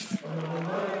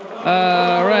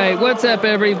All right, what's up,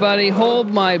 everybody? Hold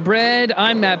my bread.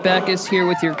 I'm Matt Backus here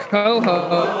with your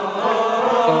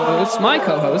my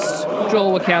co-host,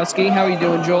 Joel Wachowski. How are you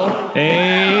doing, Joel?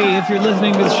 Hey, if you're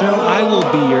listening to the show, I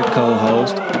will be your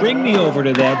co-host. Bring me over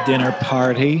to that dinner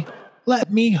party.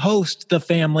 Let me host the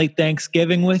family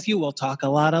Thanksgiving with you. We'll talk a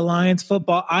lot of Lions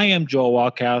football. I am Joel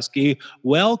Wachowski.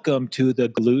 Welcome to the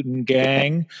Gluten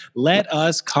Gang. Let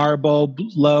us carbo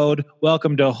load.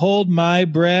 Welcome to Hold My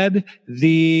Bread,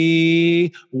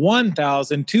 the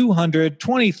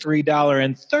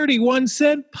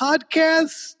 $1,223.31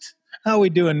 podcast. How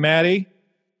we doing, Maddie?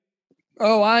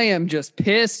 Oh, I am just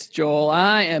pissed, Joel.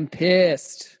 I am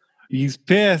pissed. He's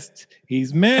pissed.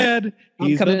 He's mad.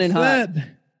 He's coming in hot.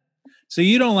 So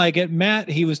you don't like it. Matt,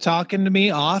 he was talking to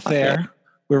me off air.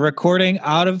 We're recording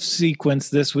out of sequence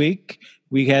this week.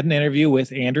 We had an interview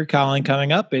with Andrew Collin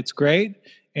coming up. It's great.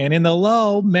 And in the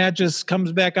low, Matt just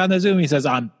comes back on the Zoom. He says,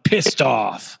 I'm pissed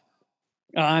off.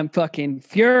 I'm fucking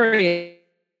furious.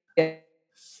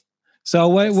 So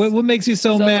what makes you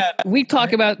so mad? We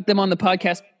talk about them on the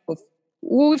podcast.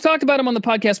 Well, we've talked about them on the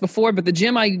podcast before, but the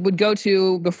gym I would go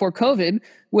to before COVID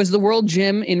was the World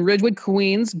Gym in Ridgewood,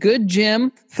 Queens. Good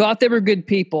gym. Thought they were good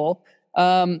people.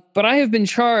 But I have been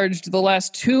charged the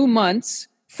last 2 months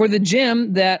for the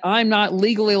gym that I'm not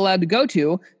legally allowed to go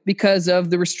to because of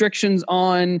the restrictions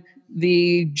on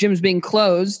the gyms being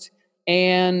closed.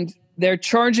 And they're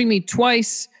charging me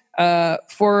twice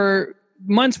for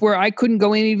months where I couldn't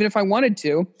go in even if I wanted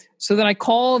to. So then I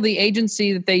call the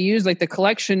agency that they use, like the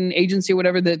collection agency,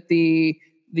 whatever that the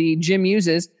gym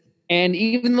uses. And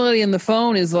even the lady on the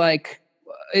phone is like,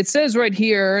 it says right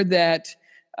here that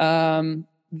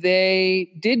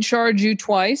they did charge you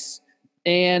twice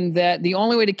and that the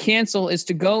only way to cancel is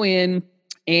to go in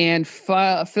and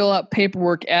fill out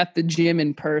paperwork at the gym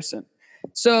in person.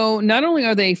 So not only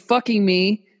are they fucking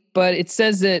me, but it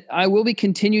says that I will be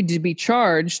continued to be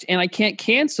charged and I can't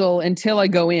cancel until I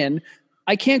go in.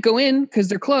 I can't go in because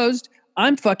they're closed.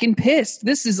 I'm fucking pissed.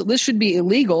 This should be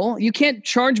illegal. You can't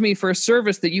charge me for a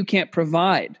service that you can't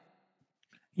provide.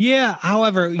 Yeah.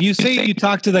 However, you say you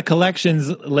talked to the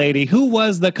collections lady. Who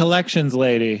was the collections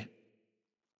lady?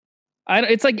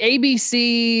 It's like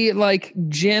ABC, like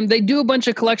gym. They do a bunch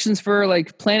of collections for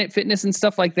like Planet Fitness and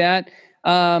stuff like that.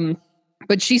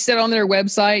 But she said on their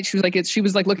website, she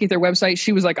was like looking at their website.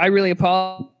 She was like, I really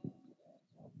apologize.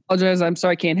 I'm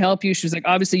sorry, I can't help you. She was like,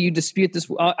 obviously you dispute this.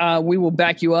 We will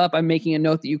back you up. I'm making a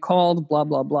note that you called, blah,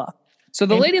 blah, blah. So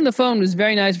the lady on the phone was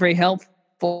very nice, very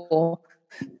helpful.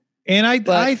 And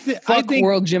I think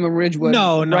World Gym of Ridgewood.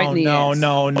 No.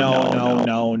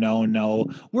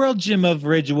 World Gym of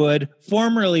Ridgewood,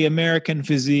 formerly American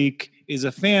Physique, is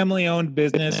a family-owned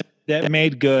business that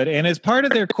made good. And as part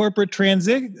of their corporate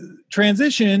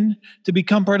transition to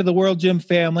become part of the World Gym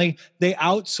family, they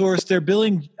outsourced their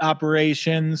billing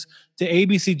operations to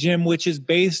ABC Gym, which is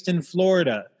based in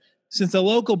Florida. Since the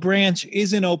local branch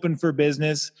isn't open for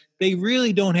business, they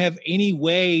really don't have any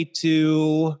way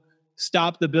to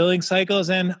stop the billing cycles.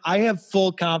 And I have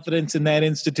full confidence in that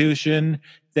institution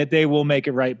that they will make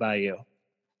it right by you.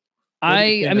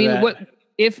 I mean, what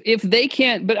if they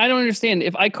can't? But I don't understand.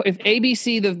 If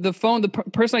ABC, the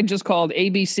person I just called,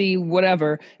 ABC,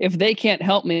 whatever, if they can't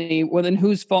help me, well, then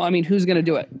whose fault? I mean, who's going to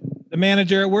do it? The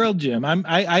manager at World Gym.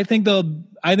 I think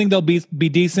they'll be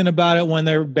decent about it when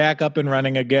they're back up and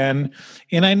running again.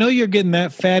 And I know you're getting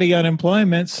that fatty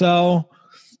unemployment, so.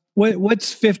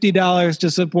 What's $50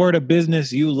 to support a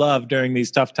business you love during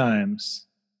these tough times?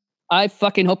 I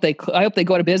fucking hope they go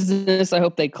out of business. I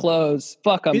hope they close.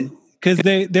 Fuck them. Because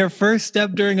their first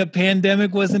step during a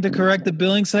pandemic wasn't to correct the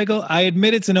billing cycle. I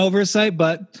admit it's an oversight,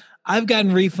 but I've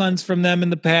gotten refunds from them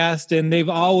in the past, and they've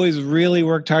always really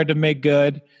worked hard to make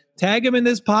good. Tag them in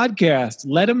this podcast.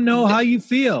 Let them know how you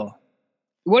feel.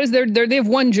 What is they have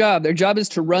one job. Their job is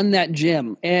to run that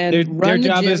gym. And their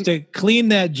job is to clean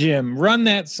that gym, run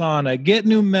that sauna, get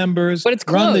new members, but it's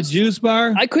closed. Run the juice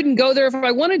bar. I couldn't go there if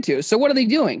I wanted to. So what are they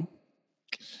doing?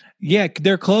 Yeah,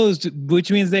 they're closed,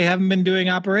 which means they haven't been doing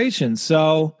operations.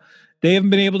 So they haven't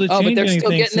been able to change anything. But they're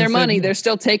still getting their money. They're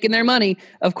still taking their money.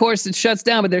 Of course, it shuts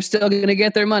down, but they're still going to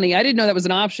get their money. I didn't know that was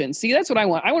an option. See, that's what I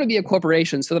want. I want to be a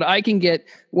corporation so that I can get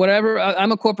whatever.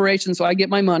 I'm a corporation, so I get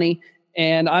my money.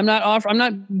 And I'm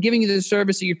not giving you the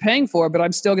service that you're paying for, but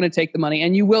I'm still going to take the money,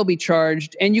 and you will be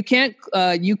charged. And you can't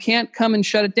come and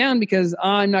shut it down because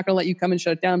I'm not going to let you come and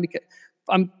shut it down because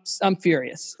I'm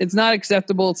furious. It's not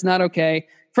acceptable. It's not okay.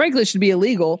 Frankly, it should be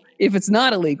illegal if it's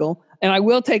not illegal. And I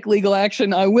will take legal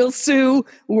action. I will sue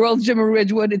World Gym of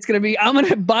Ridgewood. I'm going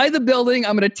to buy the building.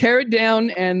 I'm going to tear it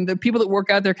down, and the people that work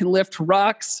out there can lift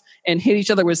rocks and hit each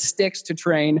other with sticks to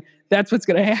train. That's what's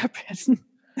going to happen.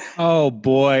 Oh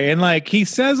boy. And like he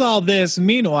says all this,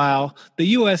 meanwhile, the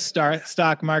US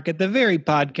stock market, the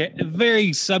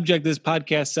very subject this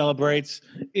podcast celebrates,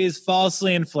 is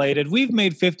falsely inflated. We've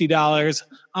made $50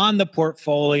 on the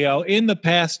portfolio in the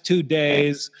past 2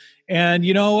 days. And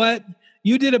you know what?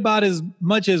 You did about as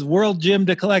much as World Gym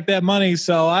to collect that money,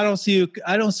 so I don't see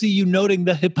you noting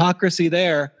the hypocrisy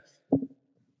there.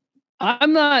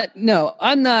 I'm not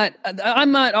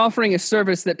offering a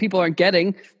service that people aren't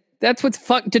getting. That's what's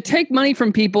to take money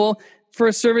from people for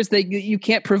a service that you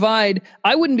can't provide.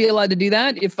 I wouldn't be allowed to do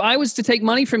that. If I was to take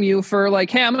money from you for like,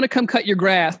 hey, I'm going to come cut your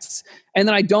grass, and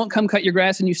then I don't come cut your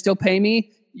grass and you still pay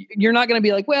me, you're not going to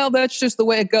be like, well, that's just the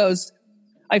way it goes.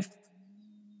 I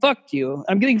fucked you.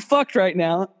 I'm getting fucked right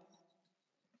now.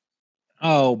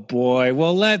 Oh boy.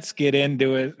 Well, let's get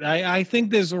into it. I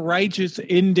think this righteous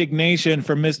indignation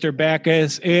from Mr.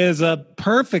 Backus is a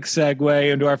perfect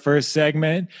segue into our first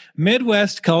segment.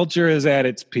 Midwest culture is at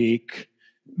its peak.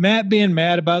 Matt being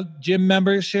mad about gym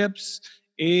memberships,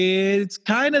 it's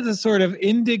kind of the sort of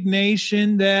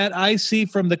indignation that I see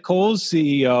from the Kohl's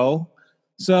CEO.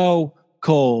 So,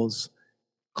 Kohl's,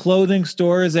 clothing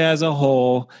stores as a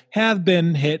whole have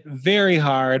been hit very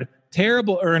hard.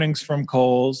 Terrible earnings from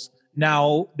Kohl's.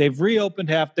 Now they've reopened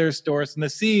half their stores, and the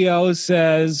CEO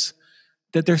says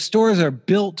that their stores are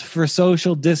built for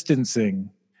social distancing.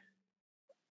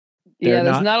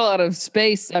 There's not a lot of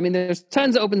space. I mean, there's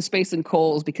tons of open space in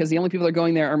Kohl's because the only people that are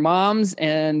going there are moms,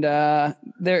 and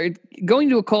they're going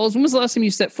to a Kohl's. When was the last time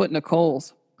you set foot in a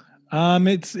Kohl's?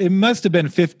 It must have been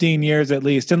 15 years at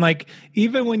least. And like,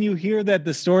 even when you hear that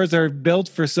the stores are built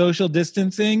for social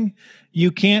distancing, you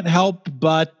can't help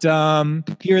but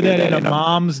hear that in a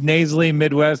mom's nasally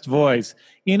Midwest voice.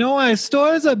 You know, our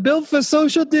stores are built for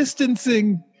social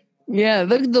distancing. Yeah,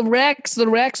 the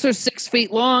racks are 6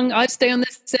 feet long. I stay on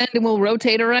this end and we'll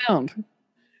rotate around.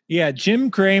 Yeah,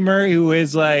 Jim Cramer, who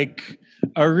is like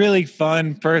a really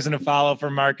fun person to follow for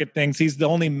market things. He's the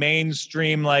only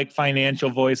mainstream like financial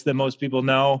voice that most people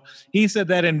know. He said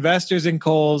that investors in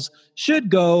Kohl's should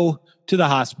go to the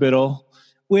hospital,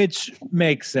 which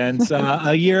makes sense.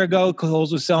 A year ago,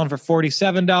 Kohl's was selling for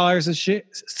 $47 a share.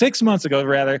 6 months ago,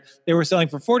 rather, they were selling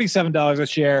for $47 a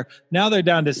share. Now they're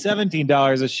down to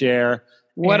 $17 a share.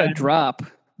 What a drop.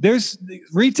 There's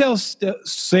retail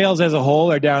sales as a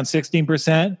whole are down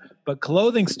 16%, but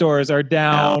clothing stores are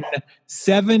down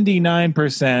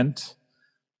 79%.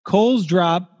 Kohl's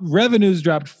revenues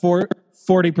dropped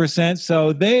 40%,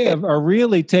 so they are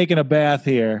really taking a bath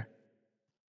here.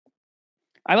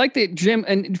 I like that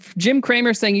Jim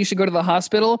Cramer saying you should go to the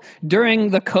hospital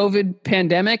during the COVID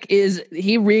pandemic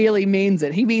he really means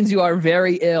it. He means you are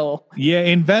very ill. Yeah,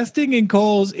 investing in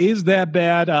Kohl's is that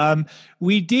bad.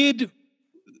 We did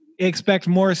expect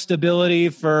more stability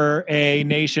for a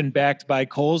nation backed by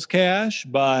Kohl's cash,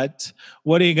 but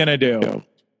what are you going to do?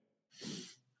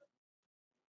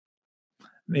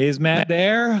 Is Matt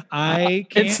there? I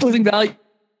can't. It's losing value.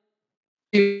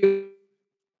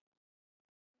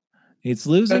 It's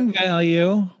losing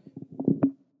value.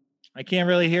 I can't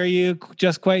really hear you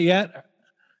just quite yet.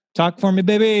 Talk for me,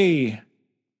 baby.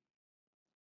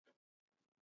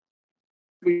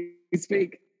 We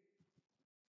speak.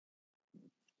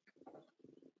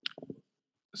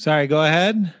 Sorry, go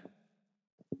ahead.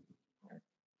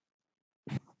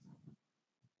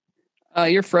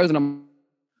 You're frozen.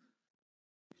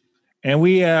 And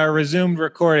we resumed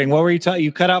recording. What were you talking?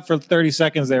 You cut out for 30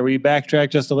 seconds there. Will you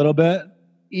backtrack just a little bit?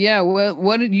 Yeah, well,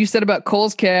 what did you said about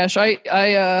Kohl's cash?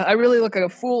 I really look like a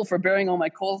fool for burying all my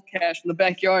Kohl's cash in the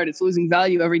backyard. It's losing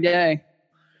value every day.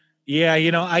 Yeah,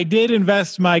 I did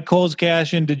invest my Kohl's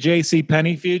cash into J.C.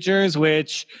 Penney futures,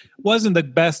 which wasn't the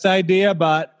best idea,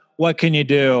 but what can you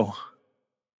do?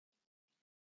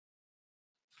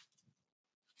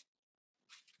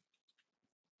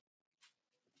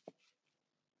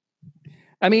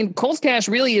 I mean, Kohl's cash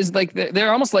really is like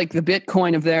they're almost like the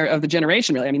Bitcoin of the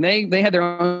generation. Really, I mean, they had their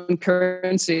own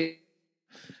currency.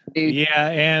 Yeah,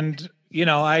 and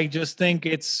I just think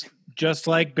it's just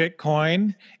like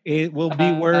Bitcoin. It will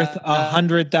be worth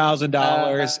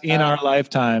 $100,000 in our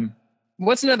lifetime.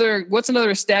 What's another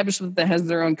establishment that has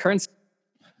their own currency?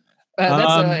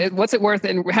 What's it worth,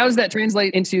 and how does that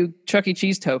translate into Chuck E.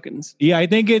 Cheese tokens? Yeah, I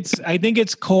think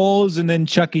it's Kohl's and then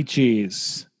Chuck E.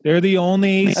 Cheese. They're the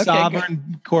only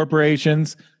sovereign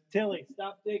corporations. Tilly,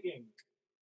 stop digging.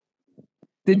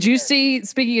 Did you see?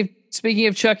 Speaking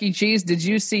of Chuck E. Cheese, did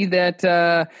you see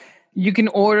that you can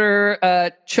order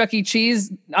Chuck E.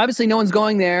 Cheese? Obviously, no one's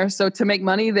going there, so to make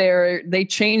money, they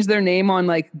changed their name on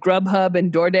like Grubhub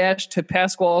and DoorDash to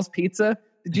Pasquale's Pizza.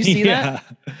 Did you see that?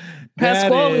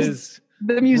 Pasquale is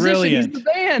the musician. Brilliant. He's the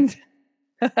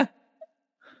band.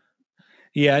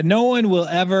 Yeah, no one will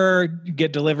ever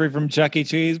get delivery from Chuck E.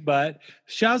 Cheese, but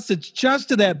shouts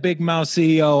to that Big Mouth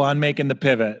CEO on making the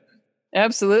pivot.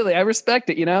 Absolutely. I respect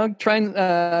it, Try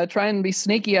and be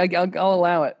sneaky. I'll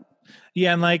allow it.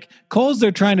 Yeah, and like Kohl's,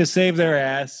 they're trying to save their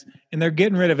ass, and they're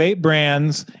getting rid of 8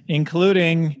 brands,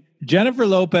 including Jennifer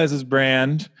Lopez's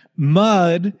brand,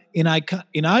 Mud, in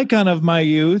icon of my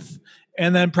youth,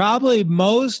 and then probably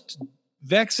most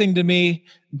vexing to me,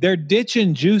 they're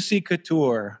ditching Juicy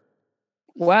Couture.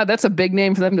 Wow, that's a big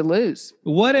name for them to lose.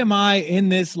 What am I in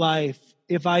this life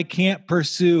if I can't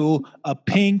pursue a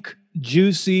pink,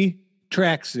 juicy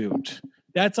tracksuit?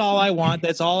 That's all I want.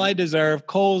 That's all I deserve.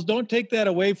 Kohl's, don't take that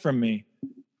away from me.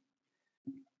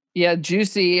 Yeah,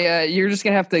 Juicy. You're just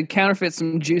going to have to counterfeit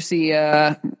some Juicy,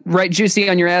 write Juicy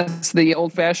on your ass the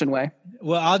old-fashioned way.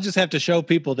 Well, I'll just have to show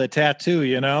people the tattoo,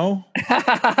 Did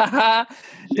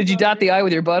you dot the I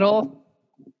with your butthole?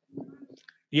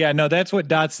 Yeah, no, that's what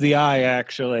dots the I,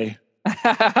 actually.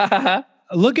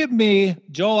 Look at me,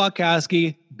 Joel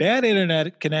Akowski, bad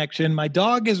internet connection. My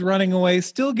dog is running away,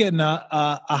 still getting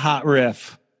a hot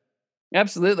riff.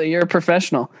 Absolutely. You're a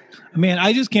professional. Man,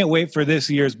 I just can't wait for this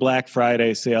year's Black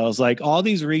Friday sales. Like, all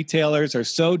these retailers are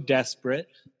so desperate.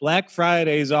 Black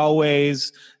Friday is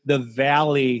always the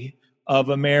valley of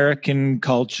American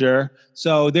culture.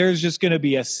 So there's just going to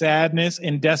be a sadness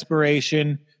and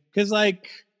desperation because, like,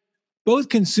 both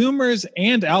consumers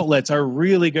and outlets are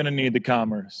really going to need the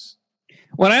commerce.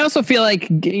 Well, I also feel like,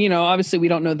 obviously we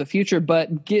don't know the future,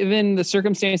 but given the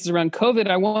circumstances around COVID,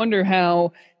 I wonder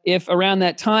how, if around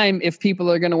that time, if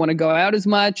people are going to want to go out as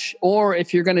much, or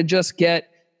if you're going to just get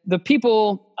the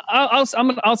people. I'll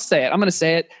say it. I'm going to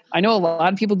say it. I know a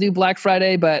lot of people do Black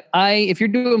Friday, but if you're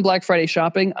doing Black Friday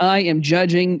shopping, I am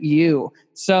judging you.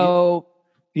 So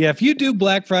yeah, if you do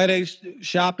Black Friday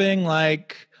shopping,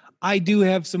 like, I do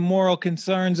have some moral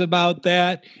concerns about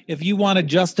that. If you want to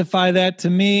justify that to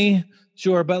me,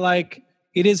 sure. But like,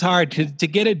 it is hard to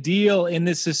get a deal in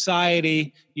this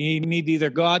society. You need to either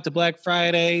go out to Black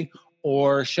Friday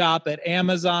or shop at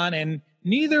Amazon, and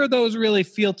neither of those really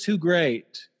feel too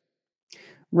great.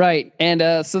 Right.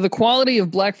 And so the quality of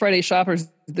Black Friday shoppers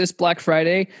this Black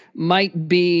Friday might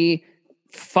be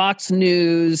Fox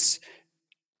News.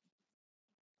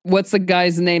 What's the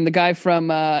guy's name? The guy from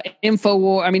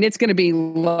InfoWars. I mean, it's going to be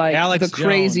like Alex the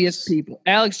craziest people.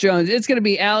 Alex Jones. It's going to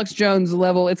be Alex Jones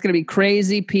level. It's going to be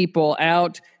crazy people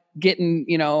out getting,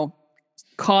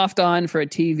 coughed on for a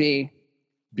TV.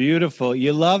 Beautiful.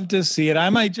 You love to see it. I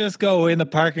might just go in the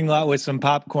parking lot with some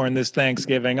popcorn this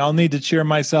Thanksgiving. I'll need to cheer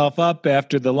myself up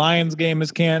after the Lions game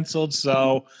is canceled.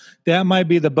 So that might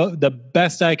be the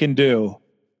best I can do.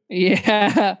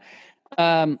 Yeah.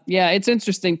 Yeah, it's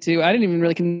interesting too. I didn't even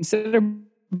really consider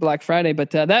Black Friday,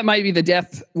 but that might be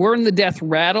we're in the death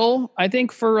rattle, I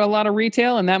think, for a lot of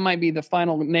retail. And that might be the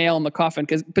final nail in the coffin,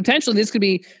 because potentially this could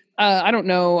be, I don't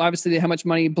know, obviously, how much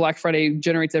money Black Friday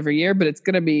generates every year, but it's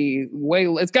got to be way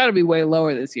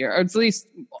lower this year. Or at least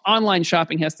online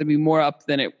shopping has to be more up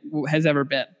than it has ever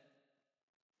been.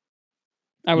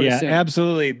 I would assume. Yeah,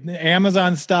 absolutely.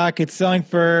 Amazon stock, it's selling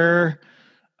for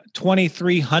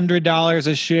 $2,300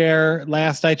 a share.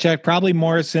 Last I checked, probably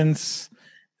more since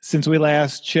we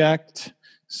last checked.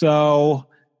 So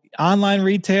online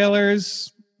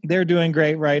retailers, they're doing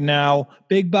great right now.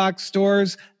 Big box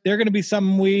stores, they're going to be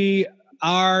something we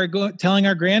are telling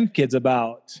our grandkids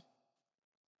about.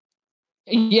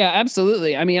 Yeah,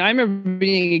 absolutely. I mean, I remember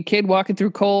being a kid walking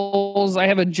through Kohl's. I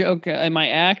have a joke in my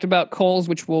act about Kohl's,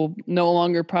 which will no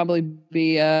longer probably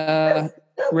be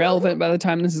relevant by the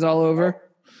time this is all over.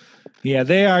 Yeah,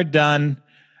 they are done.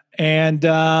 And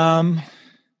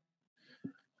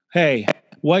hey,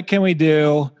 what can we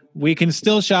do? We can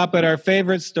still shop at our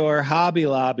favorite store, Hobby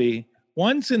Lobby.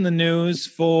 Once in the news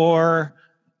for,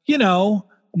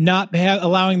 not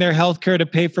allowing their health care to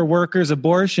pay for workers'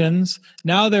 abortions.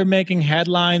 Now they're making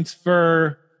headlines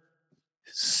for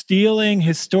stealing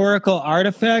historical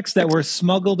artifacts that were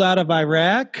smuggled out of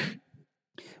Iraq.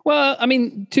 Well, I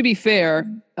mean, to be fair,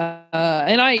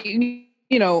 and I,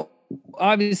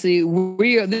 obviously,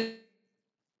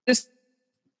 this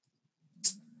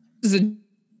is a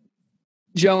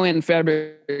Joanne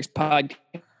Fabrics podcast.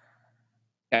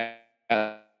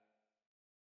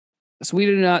 So we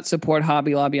do not support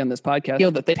Hobby Lobby on this podcast.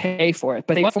 Feel that they pay for it,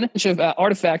 but they have a bunch of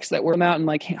artifacts that were out in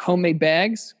like homemade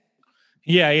bags.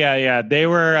 Yeah. They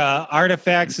were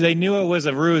artifacts. They knew it was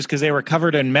a ruse because they were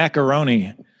covered in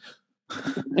macaroni.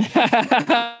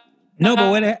 No,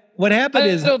 but what happened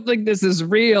is... I don't think this is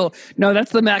real. No,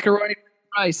 that's the macaroni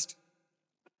Christ.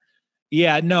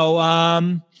 Yeah,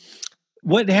 no.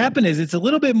 what happened is it's a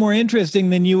little bit more interesting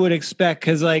than you would expect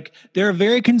because like they're a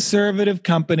very conservative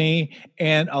company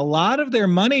and a lot of their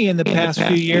money in the past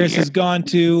few years has gone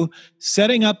to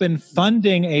setting up and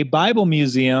funding a Bible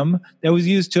museum that was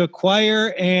used to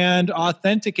acquire and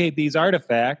authenticate these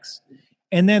artifacts.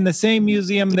 And then the same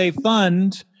museum they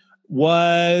fund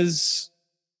was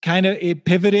kind of, it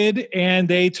pivoted and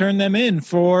they turned them in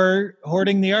for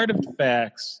hoarding the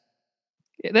artifacts.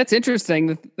 That's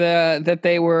interesting that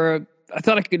they were. I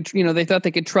thought they thought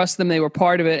they could trust them. They were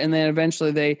part of it, and then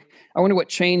eventually I wonder what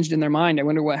changed in their mind. I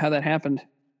wonder how that happened.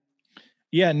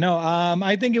 Yeah, no,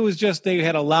 I think it was just they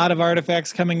had a lot of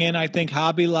artifacts coming in. I think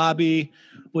Hobby Lobby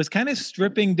was kind of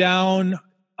stripping down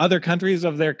other countries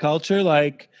of their culture.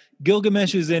 Like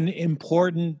Gilgamesh is an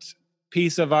important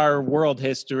piece of our world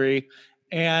history,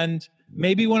 and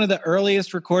maybe one of the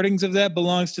earliest recordings of that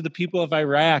belongs to the people of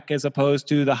Iraq as opposed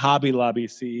to the Hobby Lobby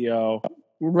CEO.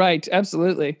 Right,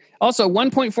 absolutely. Also,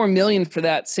 1.4 million for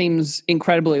that seems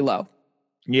incredibly low.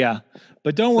 Yeah,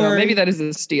 but don't worry. Maybe that is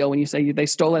a steal when you say they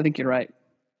stole. I think you're right.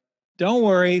 Don't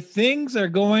worry. Things are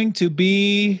going to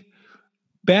be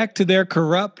back to their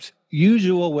corrupt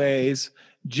usual ways.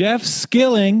 Jeff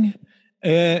Skilling,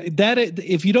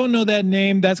 if you don't know that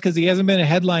name, that's because he hasn't been in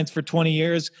headlines for 20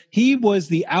 years. He was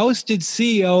the ousted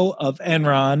CEO of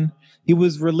Enron. He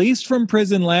was released from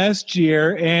prison last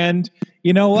year, and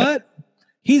you know what?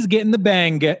 He's getting the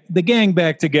gang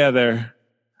back together.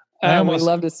 We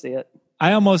love to see it.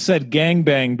 I almost said gang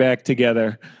bang back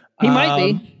together. He might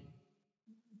be.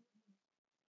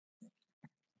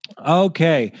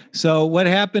 Okay, so what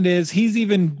happened is he's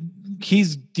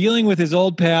dealing with his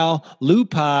old pal Lou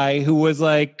Pai, who was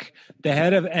like the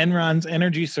head of Enron's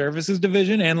energy services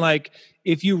division. And like,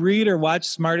 if you read or watch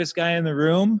Smartest Guy in the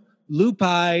Room, Lou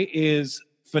Pai is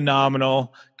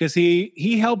phenomenal because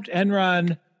he helped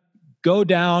Enron go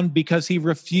down because he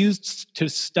refused to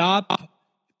stop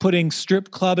putting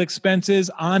strip club expenses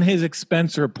on his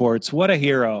expense reports. What a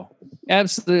hero.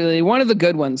 Absolutely. One of the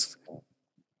good ones.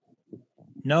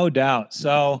 No doubt.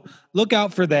 So look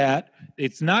out for that.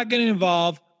 It's not going to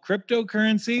involve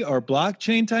cryptocurrency or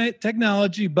blockchain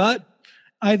technology, but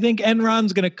I think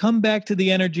Enron's going to come back to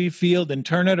the energy field and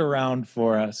turn it around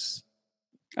for us.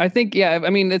 I think, yeah. I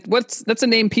mean, that's a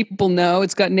name people know.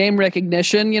 It's got name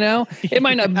recognition, It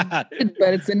might not be,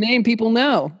 but it's a name people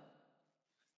know.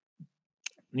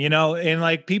 And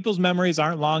like people's memories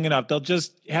aren't long enough. They'll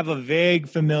just have a vague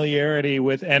familiarity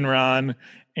with Enron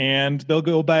and they'll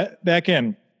go back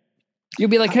in. You'll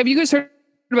be like, have you guys heard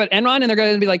about Enron? And they're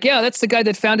going to be like, yeah, that's the guy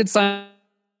that founded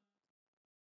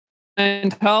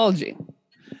Scientology.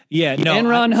 Yeah, no.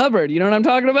 Enron Hubbard. You know what I'm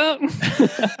talking about?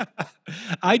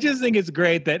 I just think it's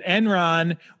great that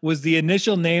Enron was the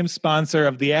initial name sponsor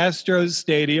of the Astros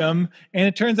Stadium, and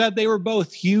it turns out they were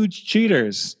both huge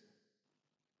cheaters.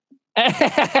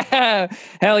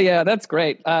 Hell yeah, that's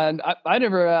great. I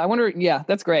wonder, yeah,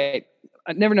 that's great.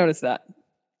 I never noticed that.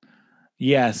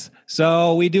 Yes.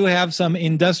 So we do have some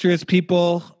industrious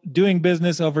people doing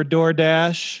business over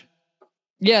DoorDash.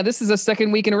 Yeah, this is the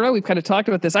second week in a row we've kind of talked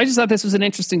about this. I just thought this was an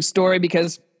interesting story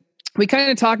because we kind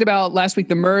of talked about last week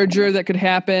the merger that could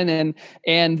happen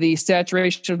and the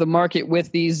saturation of the market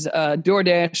with these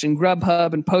DoorDash and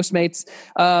Grubhub and Postmates.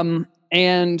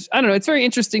 And I don't know, it's very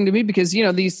interesting to me because,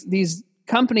 these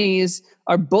companies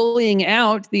are bullying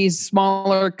out these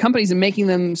smaller companies and making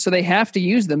them so they have to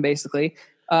use them basically.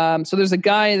 So there's a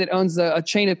guy that owns a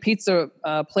chain of pizza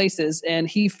places, and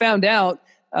he found out,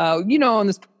 on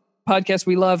this podcast,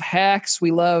 we love hacks.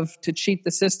 We love to cheat the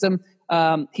system.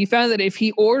 He found that if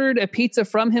he ordered a pizza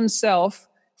from himself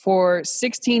for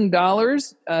 $16,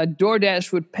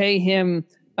 DoorDash would pay him,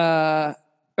 a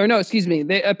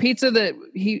pizza that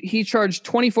he charged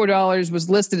 $24 was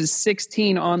listed as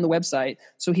 $16 on the website.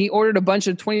 So he ordered a bunch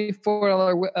of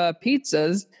 $24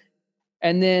 pizzas,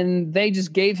 and then they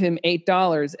just gave him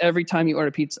 $8 every time you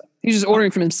order pizza. He's just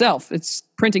ordering from himself. It's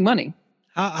printing money.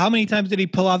 How many times did he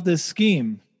pull off this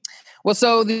scheme? Well,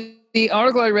 so the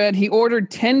article I read, he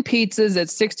ordered 10 pizzas at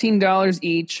 $16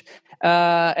 each,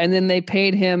 and then they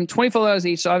paid him $24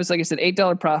 each. So obviously, like I said,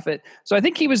 $8 profit. So I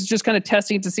think he was just kind of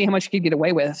testing it to see how much he could get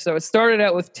away with. So it started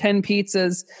out with 10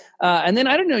 pizzas, and then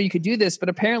I don't know you could do this, but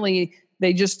apparently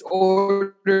they just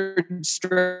ordered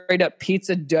straight up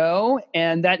pizza dough,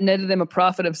 and that netted them a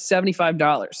profit of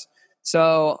 $75.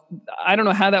 So I don't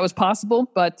know how that was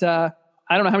possible, but I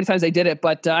don't know how many times they did it,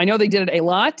 but I know they did it a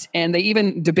lot, and they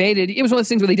even debated. It was one of those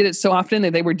things where they did it so often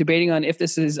that they were debating on if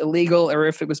this is illegal or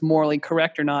if it was morally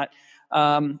correct or not.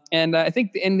 And I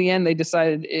think in the end, they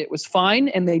decided it was fine,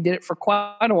 and they did it for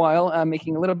quite a while,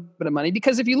 making a little bit of money.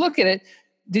 Because if you look at it,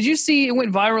 did you see it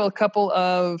went viral a couple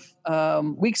of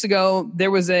weeks ago?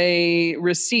 There was a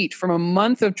receipt from a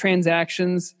month of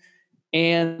transactions,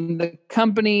 and the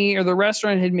company or the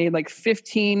restaurant had made like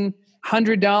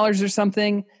 $1,500 or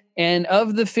something. And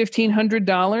of the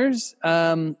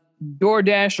 $1,500,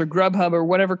 DoorDash or Grubhub or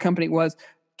whatever company it was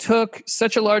took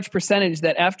such a large percentage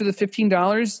that after the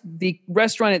 $15, the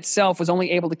restaurant itself was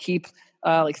only able to keep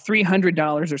like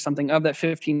 $300 or something of that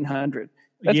 $1,500.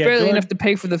 That's barely enough to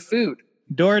pay for the food.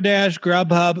 DoorDash,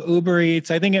 Grubhub, Uber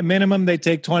Eats, I think at minimum they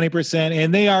take 20%,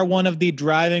 and they are one of the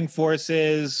driving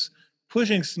forces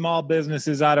pushing small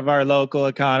businesses out of our local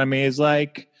economies.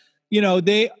 Like,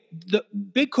 the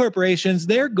big corporations,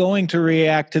 they're going to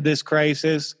react to this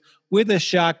crisis with a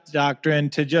shock doctrine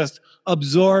to just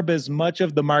absorb as much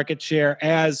of the market share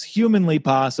as humanly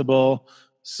possible.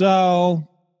 So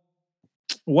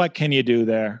what can you do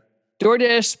there?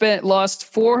 DoorDash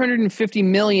lost $450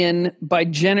 million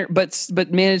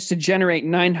but managed to generate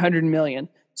 $900 million.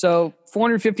 So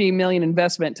 $450 million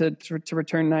investment to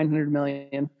return $900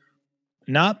 million.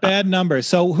 Not bad numbers.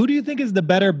 So who do you think is the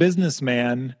better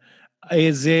businessman?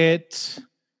 Is it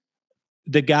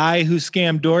the guy who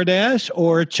scammed DoorDash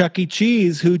or Chuck E.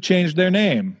 Cheese who changed their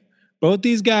name? Both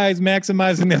these guys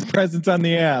maximizing their presence on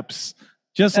the apps,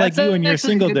 just like you in your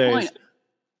single days. Point.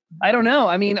 I don't know.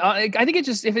 I mean, I think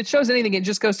if it shows anything, it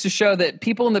just goes to show that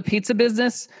people in the pizza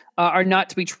business are not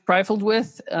to be trifled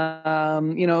with.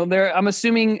 I'm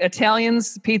assuming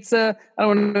Italians pizza. I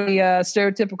don't want to be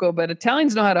stereotypical, but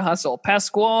Italians know how to hustle.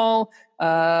 Pasquale,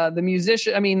 the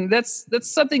musician. I mean, that's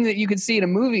something that you could see in a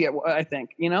movie. I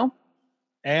think.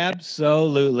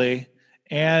 Absolutely,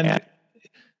 and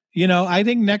I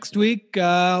think next week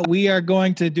we are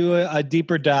going to do a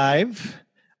deeper dive.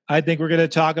 I think we're going to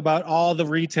talk about all the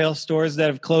retail stores that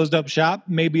have closed up shop.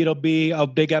 Maybe it'll be a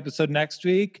big episode next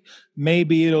week.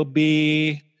 Maybe it'll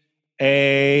be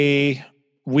a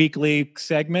weekly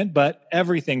segment, but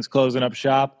everything's closing up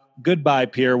shop. Goodbye,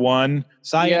 Pier 1.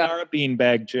 Sayonara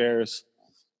beanbag chairs.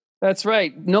 That's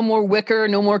right. No more wicker,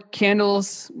 no more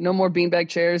candles, no more beanbag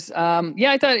chairs.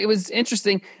 I thought it was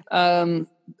interesting.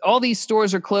 All these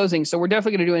stores are closing, so we're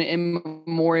definitely going to do an in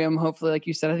memoriam. Hopefully, like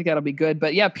you said, I think that'll be good.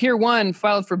 But yeah, Pier 1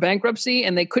 filed for bankruptcy,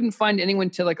 and they couldn't find anyone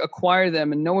to acquire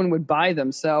them, and no one would buy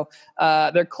them. So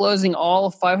they're closing all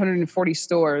 540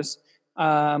 stores,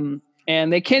 and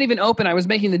they can't even open. I was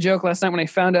making the joke last night when I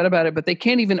found out about it, but they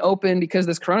can't even open because of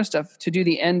this Corona stuff to do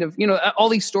the end of all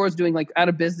these stores doing out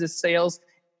of business sales.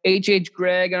 H.H.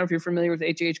 Gregg, I don't know if you're familiar with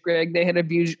H.H. Gregg. They had a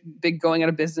big going out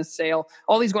of business sale.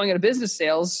 All these going out of business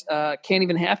sales can't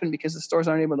even happen because the stores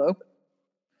aren't able to open.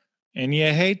 And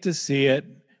you hate to see it,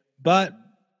 but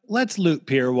let's loot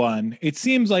Pier 1. It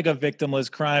seems like a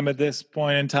victimless crime at this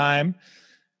point in time.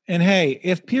 And hey,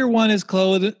 if Pier 1 is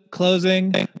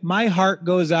closing, my heart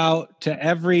goes out to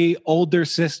every older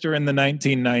sister in the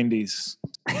 1990s.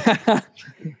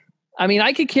 I mean,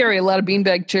 I could carry a lot of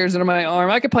beanbag chairs under my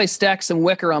arm. I could probably stack some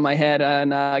wicker on my head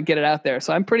and get it out there.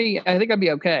 So I think I'd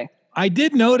be okay. I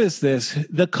did notice this.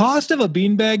 The cost of a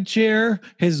beanbag chair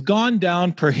has gone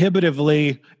down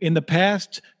prohibitively in the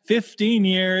past 15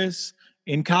 years.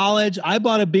 In college, I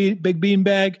bought a big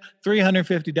beanbag,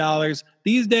 $350.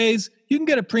 These days, you can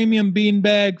get a premium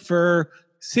beanbag for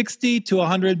 $60 to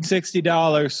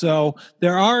 $160. So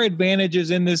there are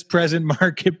advantages in this present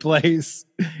marketplace.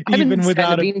 I haven't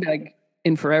without a beanbag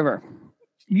in forever.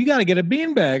 You got to get a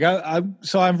beanbag.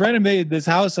 So I've renovated this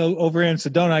house over in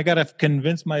Sedona. I got to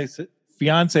convince my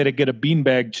fiance to get a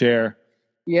beanbag chair.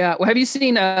 Yeah. Well, have you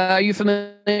seen? Are you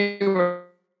familiar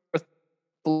with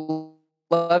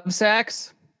Love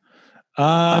Sacks?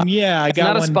 Yeah, I got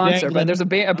one. Not a sponsor, dangling. but there's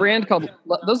a brand called.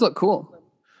 Those look cool.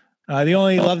 The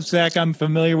only love sack I'm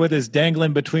familiar with is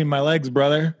dangling between my legs,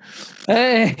 brother.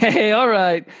 Hey, all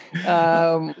right.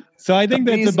 So I think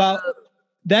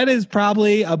that is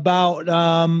probably about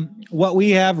what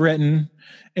we have written.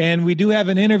 And we do have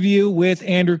an interview with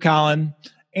Andrew Collin.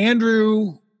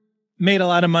 Andrew made a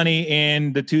lot of money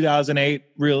in the 2008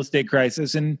 real estate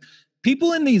crisis. And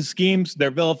people in these schemes,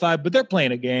 they're vilified, but they're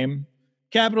playing a game.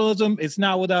 Capitalism, it's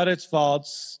not without its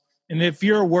faults. And if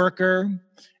you're a worker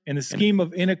in the scheme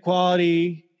of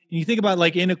inequality, and you think about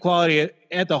inequality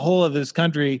at the whole of this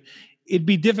country, it'd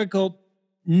be difficult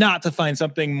not to find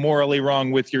something morally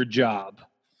wrong with your job.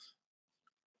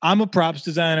 I'm a props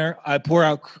designer. I pour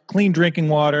out clean drinking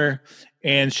water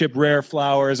and ship rare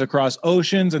flowers across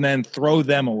oceans and then throw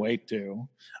them away too.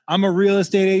 I'm a real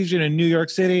estate agent in New York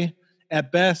City.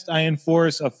 At best, I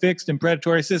enforce a fixed and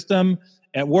predatory system.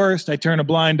 At worst, I turn a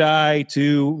blind eye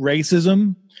to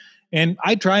racism. And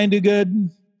I try and do good.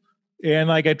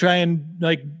 And I try and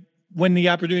when the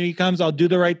opportunity comes, I'll do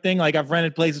the right thing. Like I've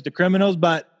rented places to criminals,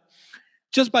 but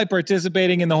just by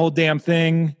participating in the whole damn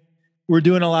thing, we're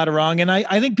doing a lot of wrong. And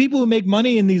I think people who make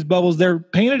money in these bubbles, they're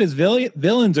painted as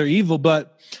villains or evil,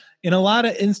 but in a lot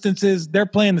of instances, they're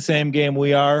playing the same game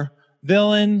we are.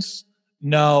 Villains,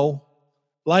 no.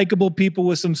 Likeable people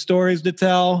with some stories to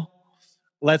tell.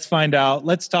 Let's find out.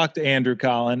 Let's talk to Andrew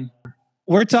Collin.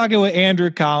 We're talking with Andrew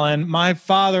Collin. My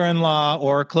father-in-law,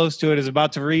 or close to it, is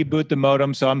about to reboot the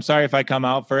modem, so I'm sorry if I come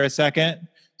out for a second.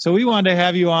 So we wanted to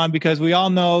have you on because we all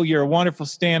know you're a wonderful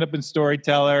stand-up and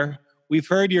storyteller. We've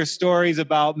heard your stories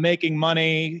about making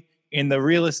money in the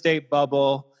real estate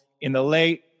bubble in the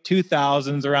late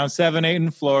 2000s, around 7, 8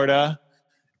 in Florida.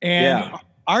 And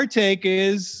our take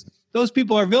is those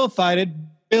people are vilified.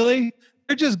 Billy,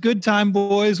 they're just good time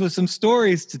boys with some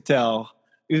stories to tell.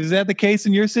 Is that the case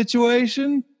in your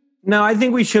situation? No, I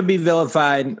think we should be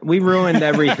vilified. We ruined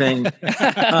everything.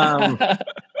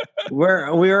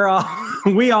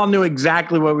 We all knew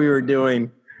exactly what we were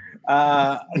doing.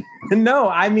 No,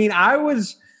 I mean,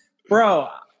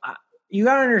 you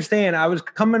gotta understand, I was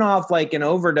coming off like an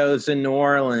overdose in New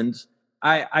Orleans.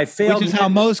 I failed. Which is how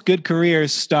most good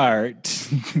careers start.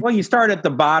 Well, you start at the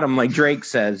bottom, like Drake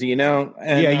says, you know?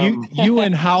 And, you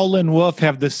and Howlin' Wolf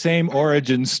have the same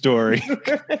origin story.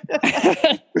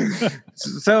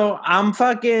 So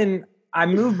I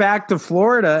moved back to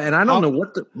Florida, and I don't know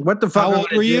what the fuck. How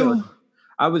old were you?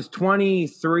 I was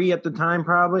 23 at the time,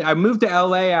 probably. I moved to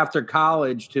LA after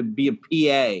college to be a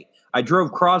PA. I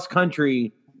drove cross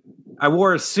country. I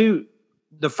wore a suit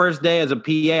the first day as a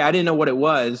PA. I didn't know what it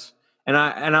was. And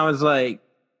I was like,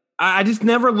 I just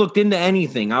never looked into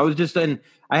anything. I was just I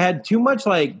had too much,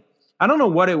 like, I don't know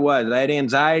what it was. I had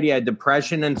anxiety, I had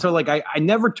depression. And so like, I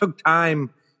never took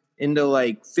time into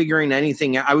like figuring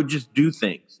anything. I would just do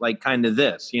things like kind of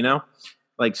this, you know,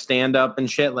 like stand up and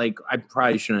shit. Like I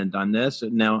probably shouldn't have done this.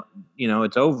 Now, you know,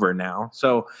 it's over now.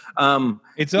 So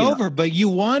it's over, but you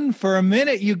won for a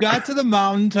minute. You got to the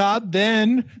mountaintop.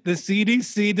 Then the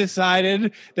CDC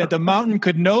decided that the mountain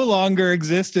could no longer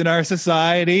exist in our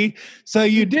society. So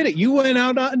you did it. You went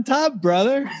out on top,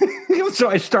 brother. So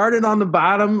I started on the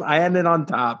bottom. I ended on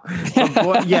top.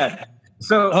 Yeah.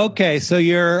 So okay, so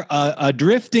you're a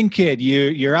drifting kid.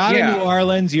 You're out of New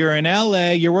Orleans. You're in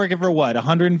LA. You're working for what?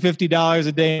 $150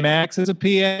 a day max as a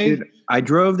PA. Dude, I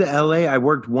drove to LA. I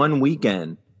worked one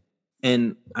weekend,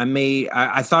 and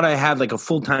I thought I had like a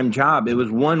full-time job. It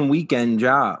was one weekend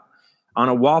job on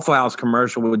a Waffle House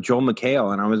commercial with Joel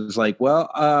McHale, and I was like,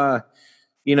 well,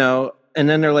 you know. And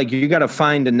then they're like, you got to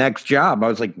find the next job. I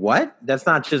was like, what? That's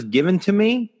not just given to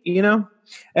me, you know?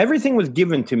 Everything was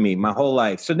given to me my whole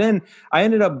life. So then I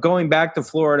ended up going back to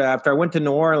Florida after I went to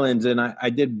New Orleans, and I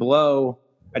did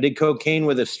cocaine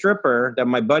with a stripper that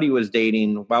my buddy was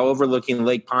dating while overlooking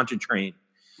Lake Pontchartrain.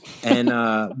 And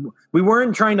we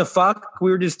weren't trying to fuck.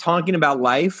 We were just talking about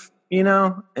life, you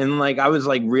know? And like, I was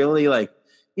like, really like,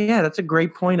 yeah, that's a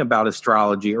great point about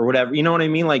astrology or whatever. You know what I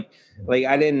mean? Like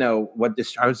I didn't know what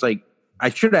this, I was like, I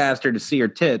should have asked her to see her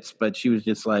tits, but she was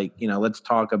just like, you know, let's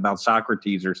talk about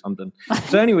Socrates or something.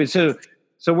 So anyway, so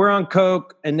we're on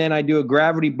coke, and then I do a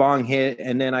gravity bong hit,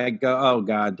 and then I go, oh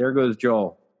God, there goes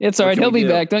Joel. It's all right. He'll be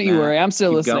back. Don't you worry. I'm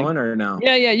still listening. Going or no?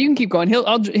 Yeah. You can keep going.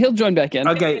 He'll join back in.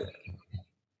 Okay.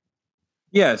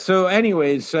 Yeah. So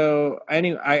anyway,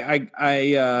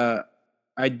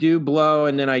 I do blow,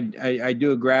 and then I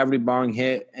do a gravity bong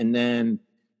hit, and then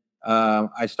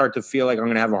I start to feel like I'm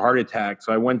going to have a heart attack.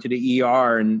 So I went to the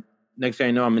ER, and next thing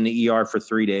I know, I'm in the ER for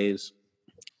 3 days.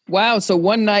 Wow. So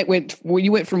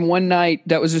you went from one night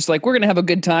that was just like, we're going to have a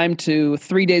good time, to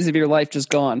 3 days of your life just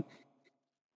gone.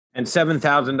 And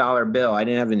 $7,000 bill. I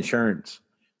didn't have insurance.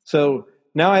 So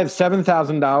now I have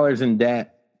 $7,000 in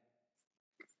debt,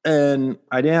 and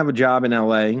I didn't have a job in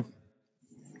LA.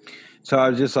 So I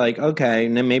was just like, okay,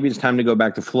 and then maybe it's time to go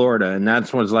back to Florida. And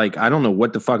that's was like, I don't know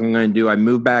what the fuck I'm going to do. I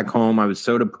moved back home. I was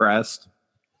so depressed.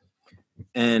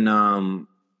 And,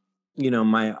 you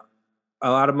know, a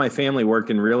lot of my family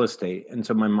worked in real estate. And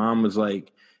so my mom was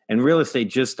like, and real estate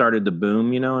just started to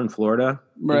boom, you know, in Florida.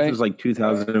 Right. This was like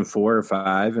 2004 or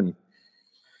 5. And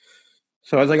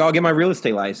so I was like, I'll get my real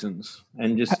estate license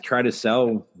and just try to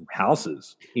sell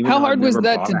houses. How hard was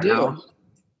that to do?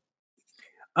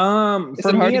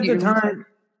 For me at the time,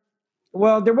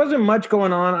 well, there wasn't much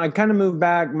going on. I kind of moved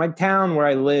back. My town where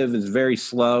I live is very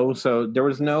slow. So there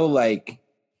was no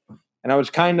and I was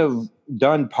kind of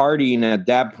done partying at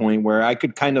that point where I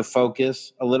could kind of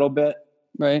focus a little bit.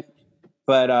 Right.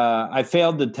 But I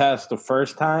failed the test the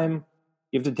first time.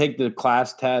 You have to take the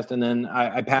class test, and then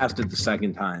I passed it the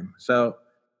second time. So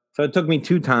it took me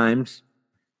 2 times.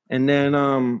 And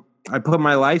then I put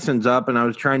my license up and I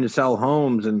was trying to sell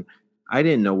homes, and I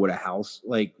didn't know how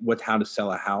to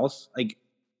sell a house. Like,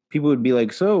 people would be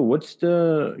like, so what's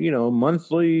the,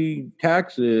 monthly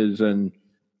taxes and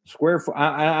square foot?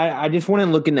 I just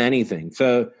wouldn't look into anything.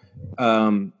 So,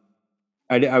 I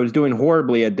was doing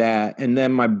horribly at that. And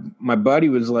then my buddy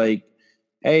was like,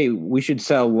 hey, we should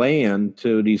sell land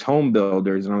to these home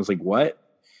builders. And I was like, what?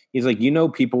 He's like,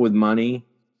 people with money.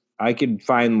 I could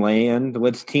find land.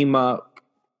 Let's team up.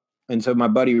 And so my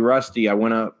buddy Rusty, I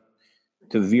went up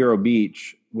to Vero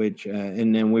Beach,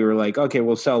 and then we were like, okay,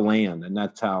 we'll sell land. And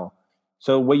that's how.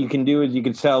 So what you can do is you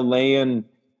can sell land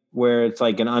where it's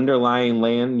like an underlying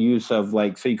land use of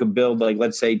so you could build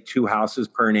let's say 2 houses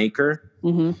per an acre.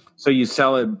 Mm-hmm. So you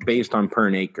sell it based on per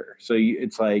an acre. So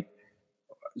it's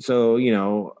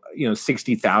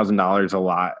 $60,000 a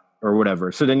lot or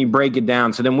whatever. So then you break it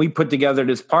down. So then we put together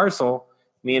this parcel,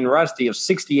 me and Rusty, of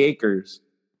 60 acres.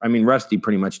 I mean, Rusty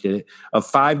pretty much did it, of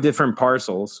 5 different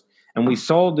parcels. And we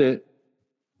sold it.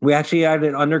 We actually had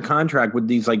it under contract with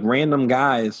these random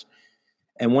guys.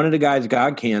 And one of the guys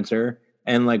got cancer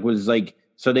and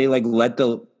so they let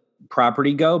the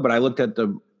property go. But I looked at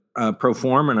the pro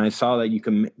forma and I saw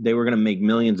that they were going to make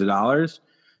millions of dollars.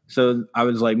 So I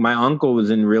was like, my uncle was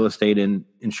in real estate in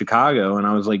Chicago. And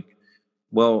I was like,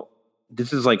 well,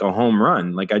 this is like a home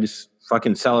run. I just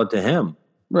fucking sell it to him.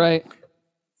 Right.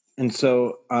 And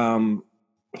so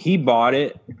he bought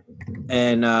it.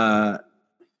 And,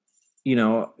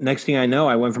 next thing I know,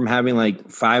 I went from having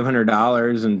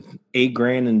 $500 and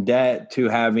 $8,000 in debt to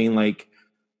having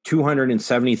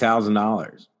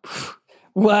 $270,000.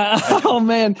 Wow. Oh,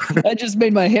 man. That just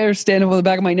made my hair stand up on the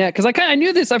back of my neck. Because I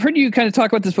knew this. I've heard you kind of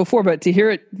talk about this before, but to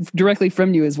hear it directly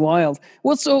from you is wild.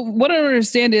 Well, so what I don't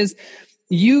understand is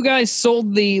you guys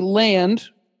sold the land,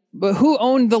 but who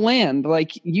owned the land?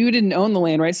 You didn't own the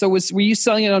land, right? So were you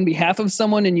selling it on behalf of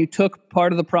someone and you took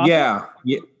part of the profit?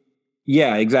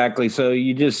 Yeah, exactly. So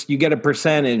you get a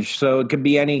percentage. So it could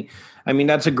be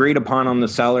that's agreed upon on the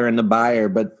seller and the buyer.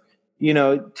 But,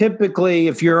 typically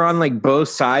if you're on both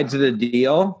sides of the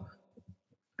deal,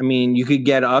 you could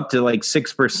get up to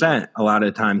 6% a lot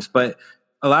of times. But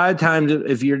a lot of times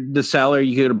if you're the seller,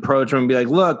 you could approach them and be like,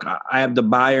 look, I have the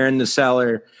buyer and the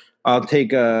seller. I'll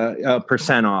take a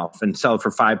percent off and sell it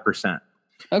for 5%.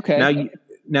 Okay.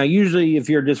 Now, usually if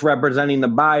you're just representing the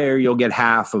buyer, you'll get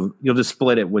you'll just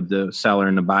split it with the seller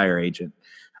and the buyer agent.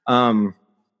 So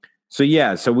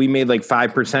we made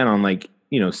 5% on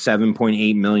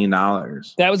 $7.8 million.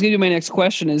 That was going to be my next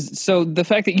question is, so the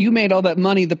fact that you made all that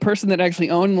money, the person that actually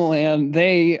owned the land,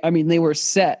 they were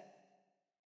set.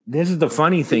 This is the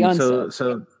funny thing.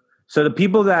 So the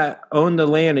people that owned the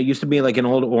land, it used to be an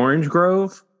old orange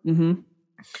grove. Mm-hmm.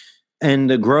 And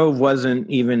the grove wasn't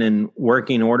even in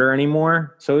working order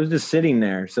anymore. So it was just sitting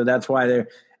there. So that's why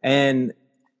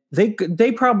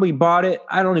they probably bought it.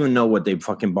 I don't even know what they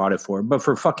fucking bought it for, but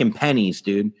for fucking pennies,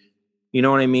 dude. You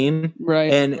know what I mean?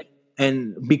 Right.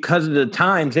 And because of the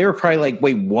times, they were probably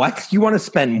wait, what? You want to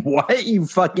spend what? You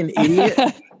fucking idiot.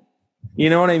 You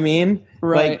know what I mean?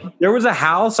 Right. There was a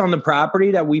house on the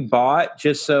property that we bought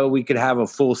just so we could have a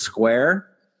full square.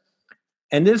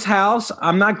 And this house,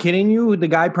 I'm not kidding you, the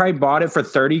guy probably bought it for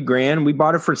 $30,000. We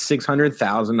bought it for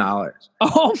 $600,000.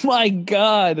 Oh my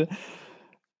God.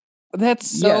 That's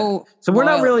so So we're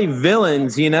not really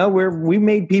villains, we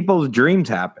made people's dreams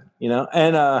happen,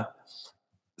 And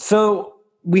so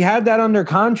we had that under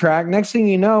contract. Next thing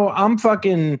you know, I'm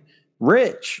fucking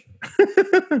rich.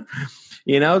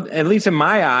 At least in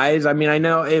my eyes. I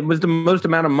know it was the most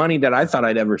amount of money that I thought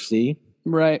I'd ever see.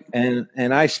 Right. And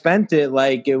I spent it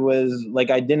it was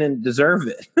I didn't deserve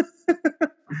it.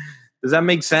 Does that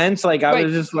make sense? I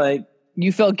was just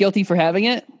you felt guilty for having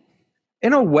it?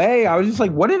 In a way, I was just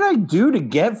what did I do to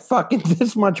get fucking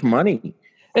this much money?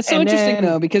 It's so interesting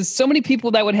though, because so many people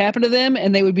that would happen to them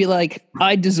and they would be like,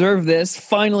 I deserve this.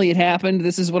 Finally it happened.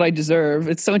 This is what I deserve.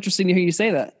 It's so interesting to hear you say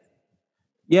that.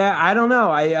 Yeah, I don't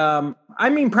know.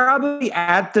 Probably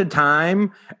at the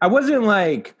time, I wasn't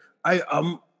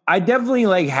I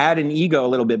definitely had an ego a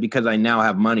little bit because I now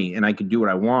have money and I could do what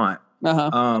I want.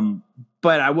 Uh-huh.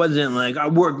 But I wasn't I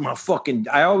worked my fucking.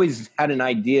 I always had an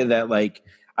idea that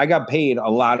I got paid a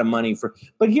lot of money for.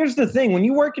 But here's the thing: when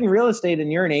you work in real estate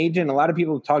and you're an agent, a lot of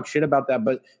people talk shit about that,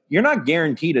 but you're not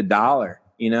guaranteed a dollar.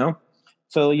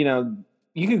 So you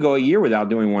could go a year without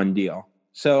doing one deal.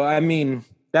 So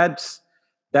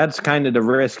that's kind of the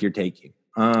risk you're taking.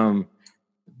 So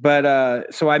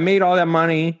I made all that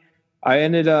money. I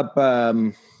ended up,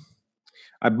 I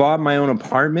bought my own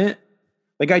apartment.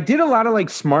 I did a lot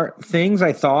of smart things.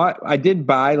 I thought I did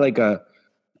buy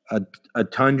a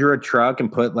Tundra truck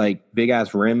and put big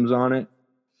ass rims on it.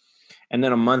 And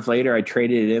then a month later, I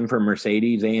traded it in for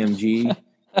Mercedes AMG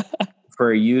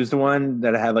for a used one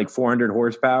that had like 400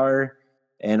 horsepower.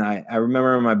 And I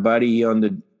remember my buddy, he owned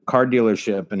a car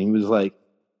dealership, and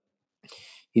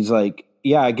he's like,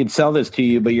 yeah, I could sell this to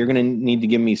you, but you're going to need to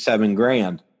give me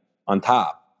 $7,000 on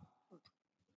top.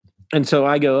 And so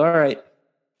I go, all right.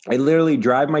 I literally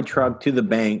drive my truck to the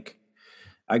bank.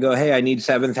 I go, hey, I need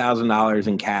 $7,000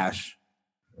 in cash.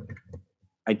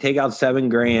 I take out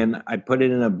 $7,000. I put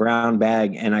it in a brown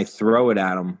bag and I throw it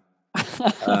at him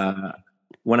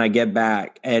when I get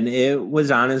back. And it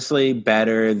was honestly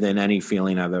better than any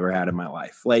feeling I've ever had in my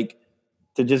life. Like,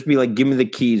 to just be like, give me the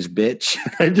keys, bitch.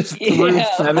 I just threw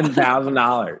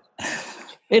 $7,000.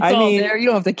 It's all there. You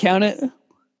don't have to count it.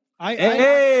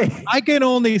 I can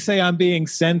only say I'm being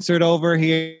censored over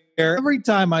here. Every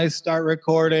time I start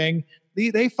recording,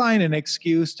 they find an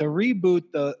excuse to reboot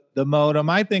the modem.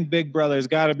 I think Big Brother's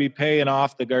got to be paying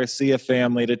off the Garcia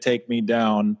family to take me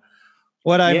down.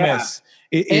 What I miss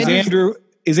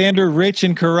is Andrew rich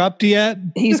and corrupt yet?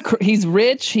 He's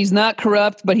rich. He's not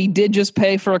corrupt, but he did just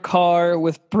pay for a car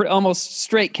with almost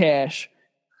straight cash.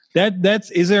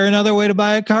 Is there another way to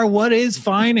buy a car? What is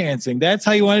financing? That's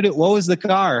how you want to do it. What was the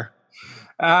car?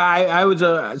 So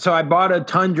I bought a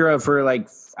Tundra for like,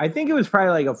 I think it was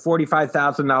probably like a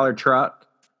 $45,000 truck.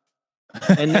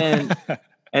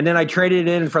 And then I traded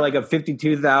it in for like a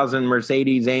 $52,000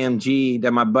 Mercedes AMG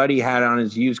that my buddy had on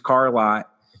his used car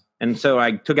lot. And so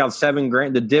I took out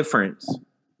 $7,000, the difference.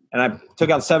 And I took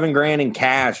out $7,000 in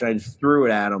cash. And I just threw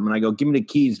it at him. And I go, give me the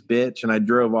keys, bitch. And I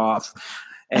drove off.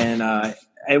 And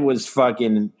it was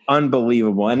fucking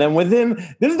unbelievable. And then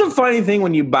this is the funny thing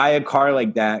when you buy a car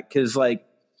like that, because like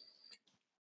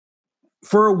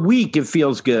for a week it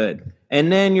feels good.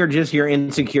 And then you're just your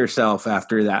insecure self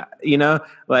after that, you know?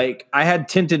 Like I had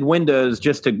tinted windows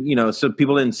just to, you know, so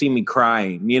people didn't see me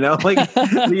crying, you know? Like, like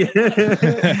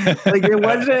it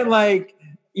wasn't like,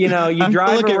 you know, you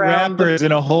drive look around. At rappers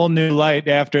in a whole new light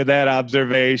after that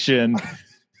observation.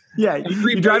 Yeah,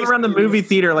 you drive around the movie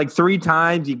theater like 3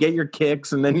 times, you get your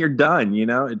kicks, and then you're done, you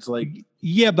know? It's like...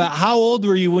 Yeah, but how old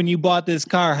were you when you bought this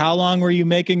car? How long were you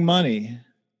making money?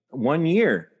 1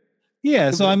 year.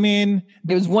 Yeah, so I mean...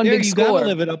 It was one big score. You gotta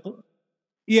live it up.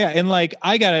 Yeah, and like,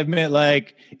 I gotta admit,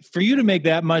 like, for you to make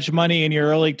that much money in your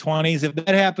early 20s, if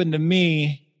that happened to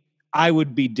me, I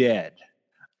would be dead.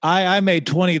 I made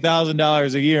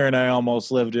 $20,000 a year and I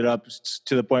almost lived it up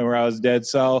to the point where I was dead.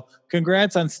 So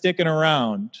congrats on sticking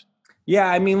around. Yeah.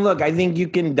 I mean, look, I think you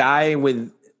can die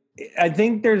with, I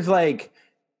think there's like,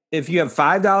 if you have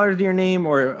 $5 to your name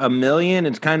or $1 million,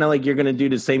 it's kind of like you're going to do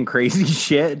the same crazy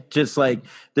shit. Just like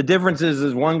the difference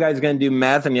is one guy's going to do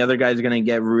meth and the other guy's going to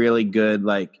get really good,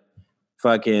 like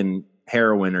fucking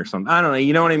heroin or something. I don't know.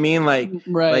 You know what I mean? Like,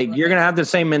 right. Like you're going to have the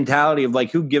same mentality of like,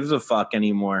 who gives a fuck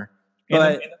anymore?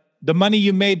 But the money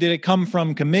you made, did it come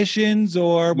from commissions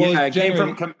or? It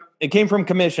came from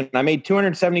commission. I made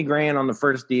 $270,000 on the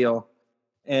first deal.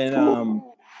 And,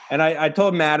 and I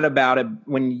told Matt about it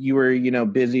when you were, you know,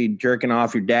 busy jerking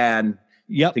off your dad.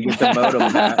 Yep. To get the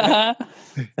modem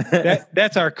back.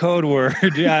 That's our code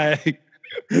word. Yeah.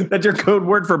 That's your code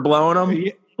word for blowing them?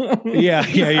 Yeah.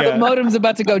 The modem's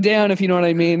about to go down, if you know what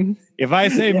I mean. If I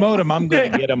say modem, I'm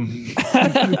going to get him.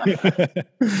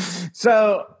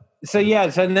 So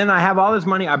then I have all this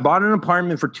money. I bought an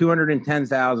apartment for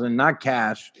 $210,000, not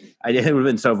cash. It would have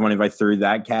been so funny if I threw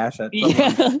that cash at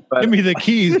someone. But, give me the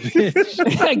keys, bitch.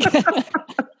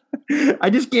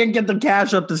 I just can't get the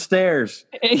cash up the stairs.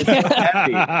 It's so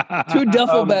heavy. 2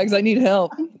 duffel bags. I need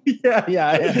help.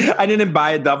 Yeah. I didn't buy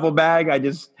a duffel bag. I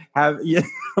just have. Yeah,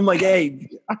 I'm like, hey,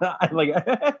 I'm like.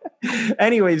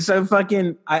 Anyway, so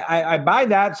fucking, I buy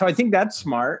that. So I think that's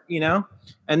smart, you know.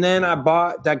 And then I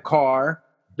bought that car.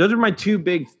 Those are my 2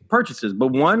 big purchases, but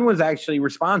one was actually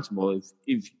responsible.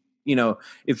 If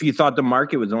you thought the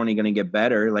market was only going to get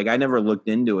better, like I never looked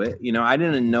into it. You know, I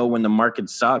didn't know when the market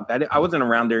sucked. I wasn't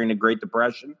around during the Great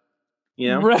Depression. You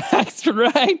know, right.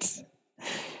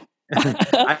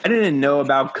 I didn't know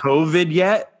about COVID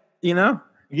yet. You know.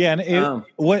 Yeah. And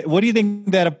what do you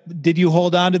think did you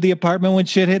hold on to the apartment when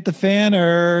shit hit the fan,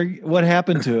 or what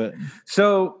happened to it?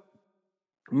 So,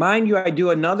 mind you, I do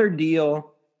another deal.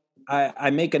 I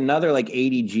make another like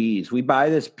 80 G's. We buy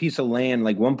this piece of land,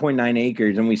 like 1.9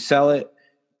 acres, and we sell it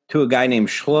to a guy named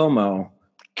Shlomo.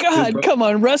 God, come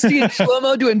on. Rusty and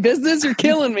Shlomo doing business? You're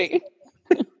killing me.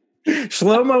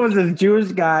 Shlomo was a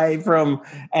Jewish guy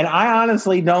and I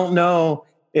honestly don't know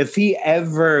if he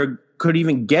ever could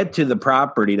even get to the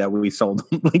property that we sold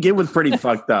him. Like it was pretty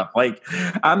fucked up. Like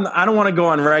I don't want to go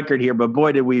on record here, but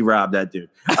boy, did we rob that dude.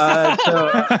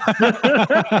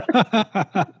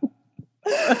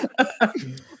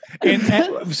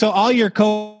 And so all your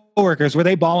coworkers, were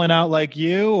they balling out like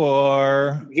you,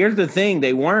 or? Here's the thing.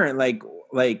 They weren't like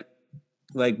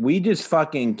we just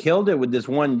fucking killed it with this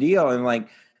one deal. And like,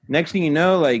 next thing you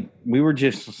know, like we were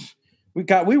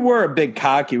a big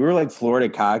cocky. We were like Florida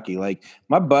cocky. Like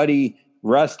my buddy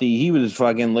Rusty, he was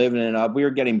fucking living it up. We were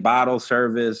getting bottle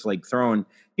service, like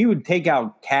he would take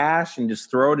out cash and just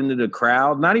throw it into the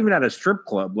crowd, not even at a strip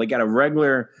club, like at a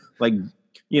regular, like,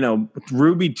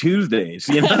 Ruby Tuesdays,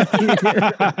 That's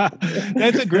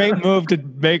a great move to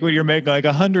make when you're making like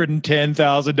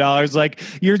 $110,000. Like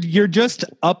you're just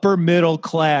upper middle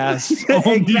class.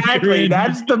 Exactly.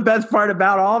 That's the best part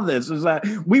about all this is that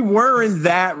we weren't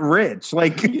that rich.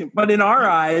 Like, but in our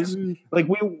eyes, like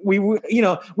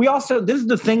we also, this is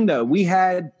the thing though, we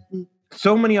had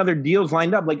so many other deals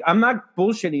lined up. Like, I'm not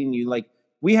bullshitting you. Like,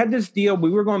 we had this deal, we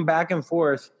were going back and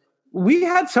forth. We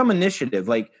had some initiative,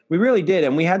 like we really did.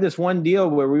 And we had this one deal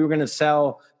where we were going to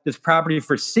sell this property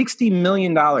for $60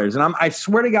 million. And I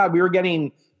swear to God, we were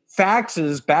getting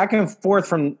faxes back and forth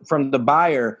from the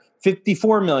buyer,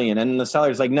 54 million. And the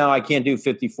seller's like, no, I can't do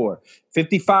 54,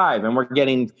 55. And we're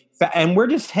and we're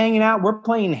just hanging out. We're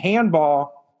playing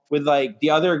handball with like the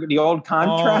old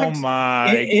contracts. Oh my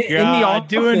God. In the office,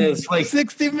 doing like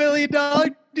 $60 million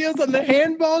deals on the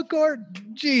handball court.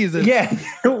 Jesus. Yeah.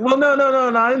 Well, no,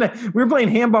 not in that. We were playing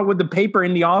handball with the paper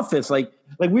in the office. Like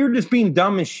we were just being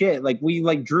dumb as shit. Like we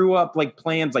like drew up like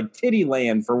plans like Titty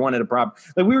Land for one of the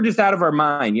properties. Like we were just out of our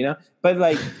mind, But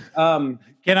like,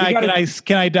 can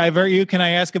I divert you? Can I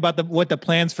ask about what the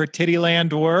plans for Titty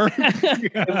Land were?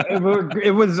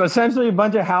 It was essentially a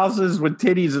bunch of houses with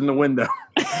titties in the window.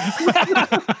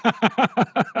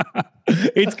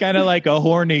 It's kind of like a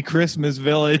horny Christmas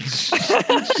village.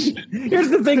 Here's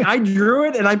the thing. I drew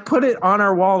it and I put it on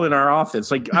our wall in our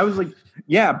office. Like, I was like,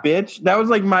 yeah, bitch. That was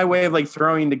like my way of like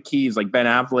throwing the keys like Ben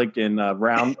Affleck in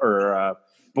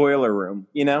Boiler Room,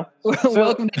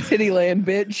 Welcome to Titty Land,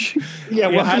 bitch. Yeah,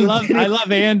 well, I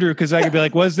love Andrew because I could be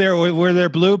like, were there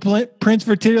blueprints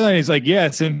for Titty Land? He's like,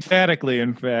 yes, emphatically,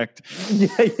 in fact.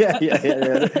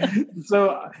 Yeah.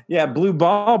 So yeah, blue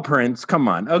ball prints. Come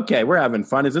on, okay, we're having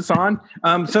fun. Is this on?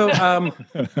 So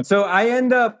I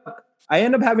end up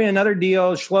having another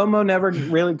deal. Shlomo never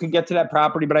really could get to that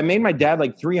property, but I made my dad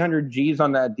like 300 G's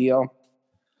on that deal,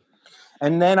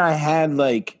 and then I had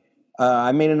like.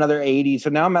 I made another 80. So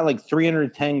now I'm at like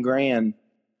 310 grand.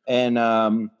 And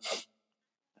I'm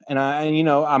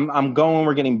going,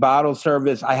 we're getting bottle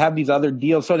service. I have these other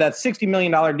deals. So that $60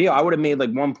 million deal, I would have made like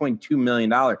 $1.2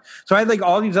 million. So I had like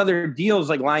all these other deals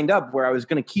like lined up where I was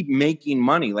going to keep making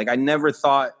money. Like I never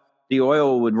thought the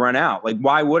oil would run out. Like,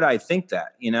 why would I think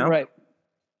that, Right.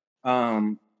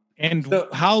 And so,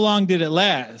 how long did it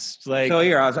last? Like, so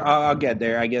here, I'll get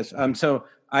there, I guess. So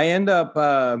I end up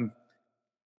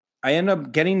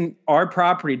getting our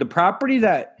property, the property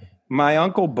that my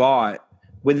uncle bought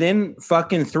within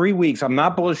fucking 3 weeks. I'm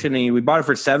not bullshitting you. We bought it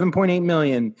for $7.8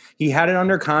 million. He had it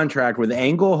under contract with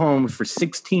Angle Homes for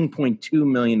 $16.2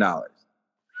 million.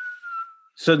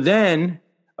 So then,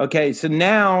 so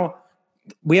now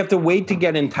we have to wait to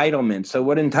get entitlements. So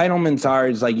what entitlements are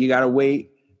is like, you got to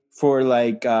wait for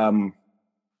like,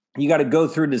 you got to go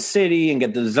through the city and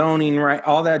get the zoning right,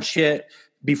 all that shit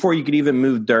before you could even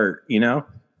move dirt,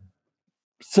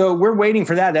 So we're waiting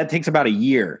for that. That takes about a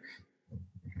year.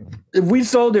 If we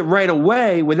sold it right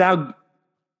away without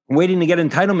waiting to get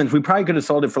entitlements, we probably could have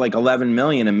sold it for like 11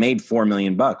 million and made $4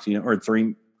 million, or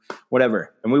three,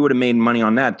 whatever. And we would have made money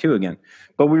on that too again.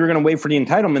 But we were going to wait for the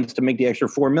entitlements to make the extra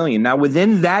 4 million. Now,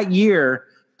 within that year,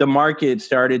 the market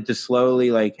started to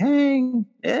slowly like, hey,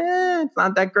 it's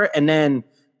not that great. And then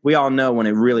we all know when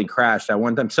it really crashed at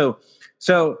one time. So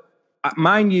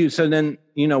mind you, so then,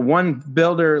 one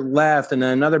builder left and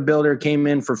then another builder came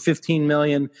in for 15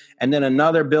 million. And then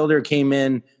another builder came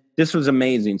in. This was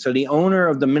amazing. So the owner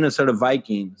of the Minnesota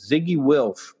Vikings, Ziggy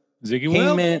Wilf,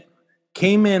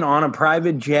 came in on a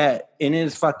private jet in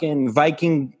his fucking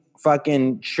Viking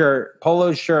fucking shirt,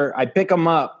 polo shirt. I pick him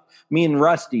up. Me and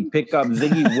Rusty pick up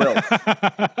Ziggy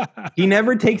Wilf. He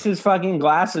never takes his fucking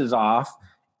glasses off.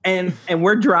 And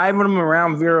we're driving him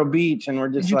around Vero Beach and we're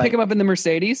just Did you pick him up in the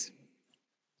Mercedes?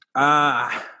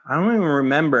 I don't even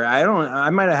remember. I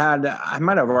might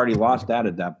have already lost that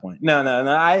at that point. No.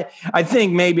 I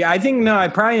think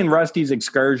probably in Rusty's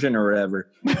Excursion or whatever.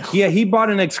 Yeah, he bought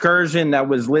an Excursion that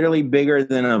was literally bigger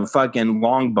than a fucking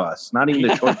long bus, not even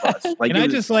a short bus. Like, and I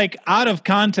just like out of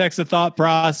context, the thought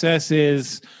process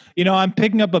is, I'm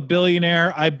picking up a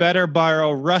billionaire. I better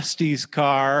borrow Rusty's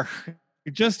car.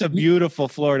 Just a beautiful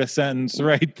Florida sentence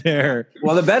right there.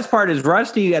 Well, the best part is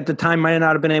Rusty at the time might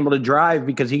not have been able to drive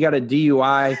because he got a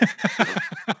DUI.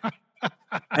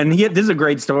 And this is a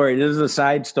great story. This is a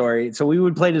side story. So we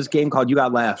would play this game called You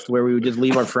Got Left, where we would just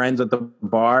leave our friends at the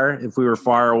bar if we were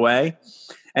far away.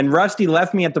 And Rusty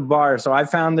left me at the bar, so I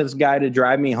found this guy to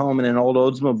drive me home in an old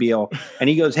Oldsmobile. And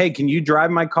he goes, "Hey, can you drive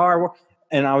my car?"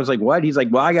 And I was like, "What?" He's like,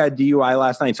 "Well, I got a DUI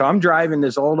last night." So I'm driving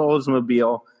this old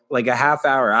Oldsmobile like a half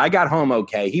hour. I got home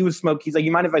okay. He was smoking. He's like,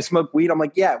 "You mind if I smoke weed?" I'm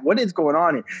like, "Yeah, what is going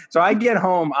on here?" So I get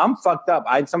home. I'm fucked up.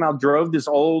 I somehow drove this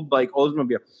old like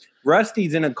Oldsmobile.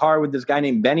 Rusty's in a car with this guy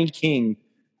named Benny King.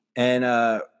 And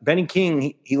Benny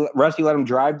King, Rusty let him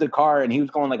drive the car, and he was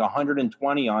going like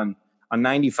 120 on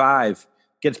 95.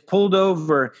 Gets pulled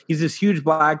over. He's this huge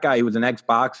black guy. He was an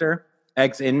ex-boxer,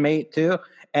 ex-inmate too.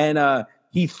 And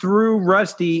he threw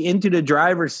Rusty into the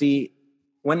driver's seat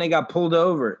when they got pulled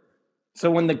over. So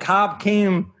when the cop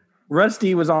came,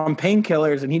 Rusty was on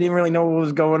painkillers and he didn't really know what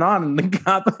was going on. And the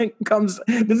cop comes,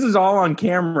 this is all on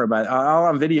camera, but all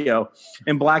on video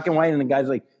in black and white. And the guy's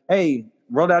like, "Hey,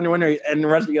 roll down your window." And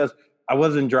Rusty goes, "I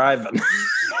wasn't driving."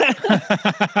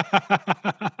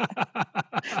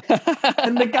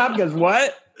 And the cop goes,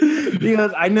 "What?" He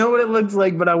goes, "I know what it looks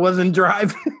like, but I wasn't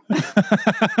driving."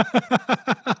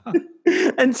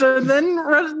 And so then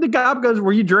the cop goes,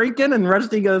 "Were you drinking?" And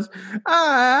Rusty goes,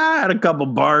 "I had a couple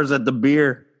bars at the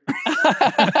beer."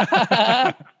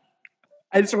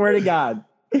 I swear to God.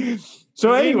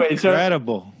 So anyway,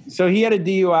 incredible. So he had a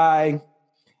DUI,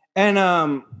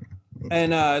 and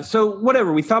so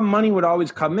whatever. We thought money would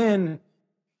always come in,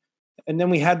 and then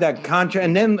we had that contract,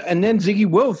 and then Ziggy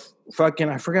Wolf, fucking,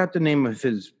 I forgot the name of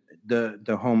the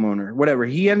homeowner, whatever.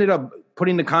 He ended up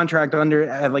putting the contract under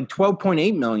at like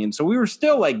 12.8 million. So we were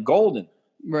still like golden,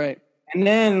 right? And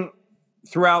then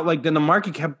throughout, like, then the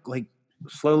market kept like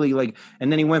slowly like,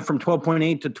 and then he went from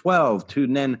 12.8 to 12 to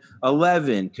then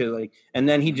 11 to like, and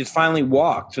then he just finally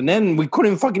walked. So then we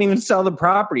couldn't fucking even sell the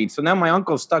property. So now my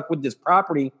uncle's stuck with this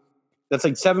property that's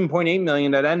like 7.8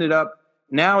 million that ended up,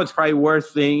 now it's probably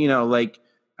worth the, you know, like,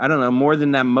 I don't know, more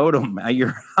than that modem at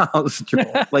your house,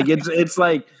 Joel. Like it's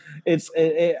like,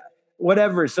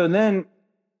 whatever. So then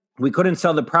we couldn't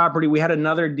sell the property. We had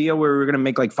another deal where we were going to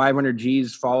make like 500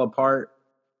 G's fall apart.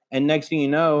 And next thing you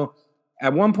know,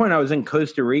 at one point I was in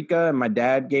Costa Rica and my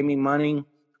dad gave me money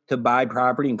to buy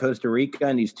property in Costa Rica.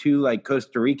 And these two like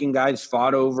Costa Rican guys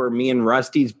fought over me and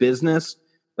Rusty's business,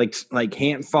 like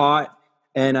hand fought.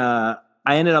 And I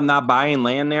ended up not buying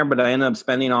land there, but I ended up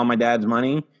spending all my dad's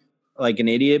money like an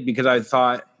idiot because I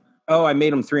thought, oh, I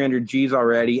made him 300 G's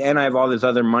already and I have all this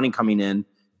other money coming in,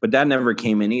 but that never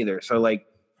came in either.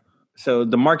 So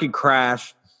the market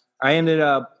crashed. I ended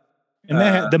up.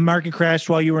 And the market crashed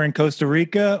while you were in Costa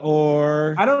Rica,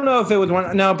 or? I don't know if it was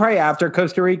probably after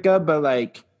Costa Rica, but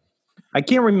like, I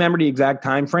can't remember the exact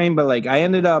time frame, but like I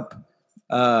ended up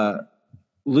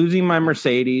losing my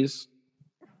Mercedes,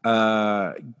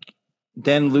 then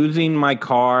losing my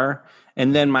car,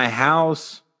 and then my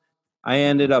house, I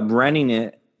ended up renting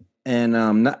it,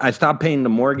 and I stopped paying the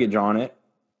mortgage on it.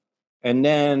 And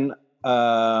then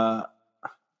I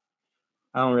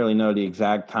don't really know the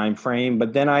exact time frame,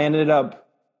 but then I ended up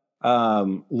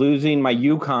losing my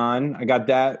Yukon. I got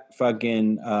that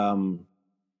fucking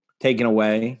taken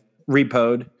away,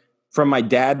 repoed from my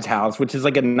dad's house, which is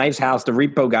like a nice house. The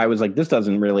repo guy was like, "This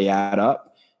doesn't really add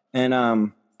up." And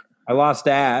I lost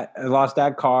that. I lost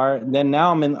that car. And then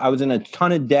now I was in a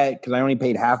ton of debt because I only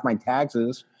paid half my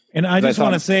taxes. And I just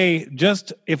want to say,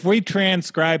 just if we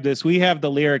transcribe this, we have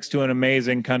the lyrics to an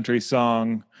amazing country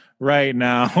song right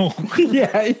now.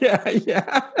 yeah.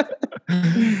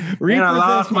 And I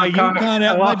lost my Yukon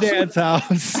at my dad's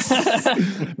house.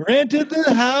 Rented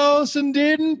the house and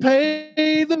didn't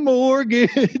pay the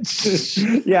mortgage.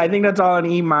 Yeah, I think that's all in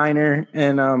E minor.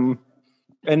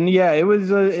 And yeah, I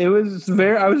was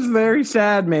very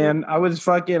sad, man. I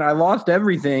lost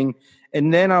everything.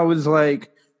 And then I was like,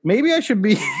 maybe I should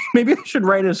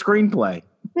write a screenplay.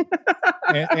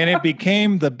 and it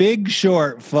became The Big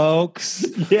Short, folks.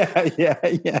 Yeah.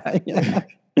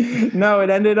 No, it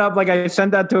ended up like I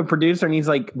sent that to a producer and he's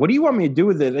like, "What do you want me to do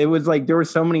with it?" It was like there were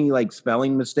so many like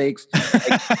spelling mistakes.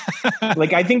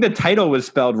 Like I think the title was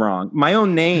spelled wrong. My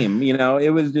own name, you know, it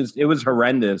was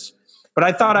horrendous. But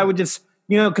I thought I would just,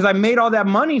 you know, because I made all that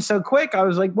money so quick, I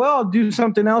was like, well, I'll do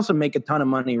something else and make a ton of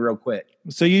money real quick.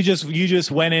 So you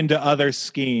just went into other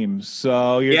schemes.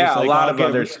 So you're just like, a lot of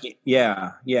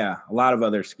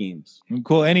other schemes.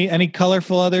 Cool. Any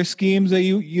colorful other schemes that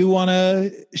you want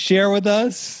to share with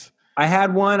us? I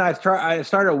had one. I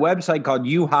started a website called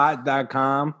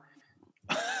youhot.com.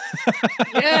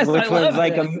 Yes,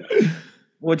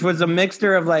 which was a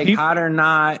mixture of like Hot or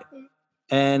Not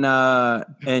and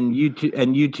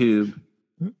YouTube.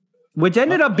 Which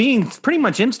ended up being pretty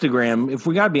much Instagram, if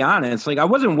we got to be honest. Like, I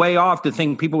wasn't way off to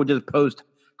think people would just post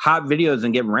hot videos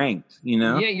and get ranked, you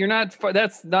know? Yeah, you're not.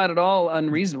 That's not at all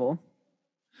unreasonable.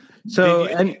 So,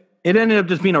 and it ended up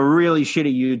just being a really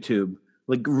shitty YouTube,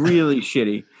 like really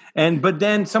shitty. But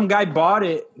then some guy bought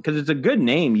it because it's a good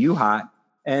name, You Hot,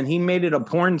 and he made it a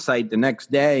porn site the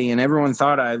next day, and everyone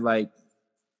thought I like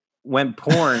went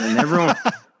porn, and everyone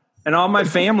and all my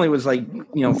family was like,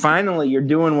 finally you're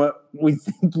doing what we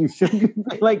think you should.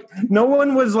 Like, no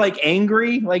one was like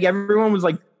angry, like everyone was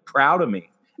like proud of me.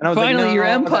 And I was finally, like, no, your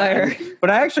empire. But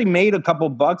I actually made a couple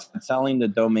bucks selling the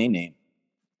domain name.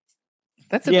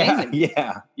 That's amazing.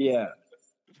 Yeah.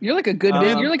 You're like a good.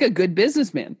 You're like a good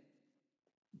businessman.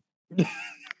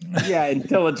 Yeah,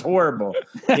 until it's horrible.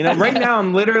 Right now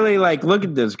I'm literally like, look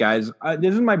at this, guys.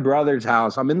 This is my brother's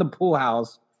house. I'm in the pool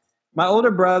house. My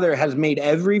older brother has made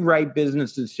every right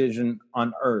business decision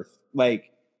on earth.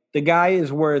 Like, the guy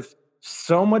is worth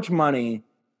so much money,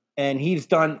 and he's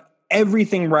done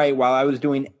everything right while I was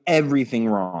doing everything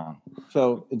wrong.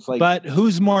 So it's like, but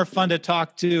who's more fun to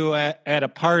talk to at a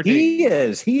party? He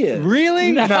is.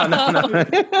 Really? No.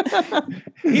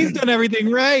 He's done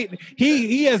everything right.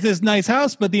 He has this nice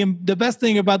house, but the best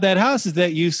thing about that house is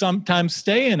that you sometimes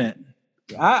stay in it.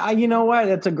 You know what?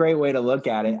 That's a great way to look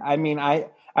at it. I mean, I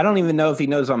don't even know if he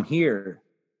knows I'm here.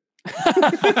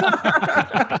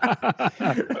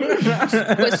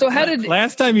 So how did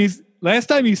last time you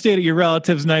stayed at your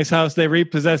relative's nice house, they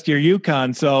repossessed your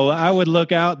Yukon, so I would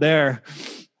look out there.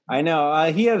 I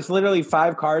know. He has literally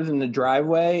 5 cars in the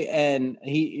driveway, and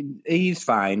he's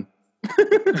fine.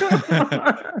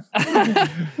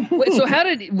 Wait, so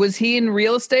was he in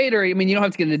real estate, or, I mean, you don't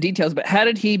have to get into details, but how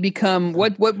did he become,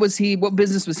 what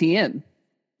business was he in?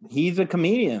 He's a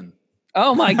comedian.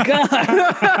 Oh my God.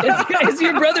 Is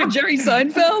your brother Jerry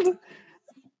Seinfeld?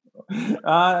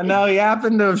 No, he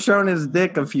happened to have shown his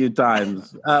dick a few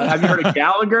times. Have you heard of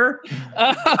Gallagher?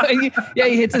 Yeah,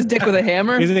 he hits his dick with a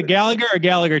hammer. Is it Gallagher or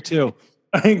Gallagher 2?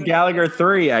 Gallagher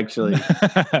 3, actually.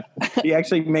 He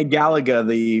actually made Galaga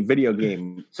the video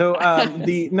game. So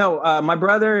my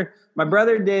brother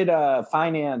did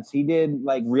finance. He did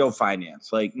like real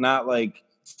finance, like not like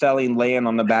selling land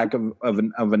on the back of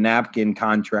a napkin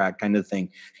contract kind of thing.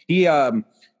 He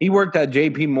worked at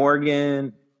JP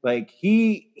Morgan. Like,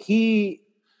 he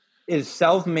is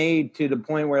self-made to the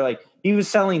point where, like, he was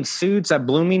selling suits at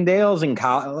Bloomingdale's in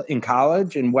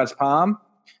college in West Palm,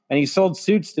 and he sold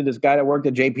suits to this guy that worked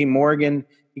at JP Morgan.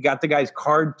 He got the guy's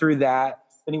card through that.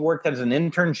 Then he worked as an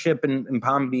internship in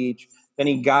Palm Beach. Then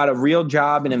he got a real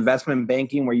job in investment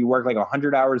banking where you work like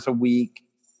 100 hours a week.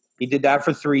 He did that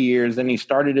for 3 years. Then he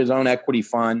started his own equity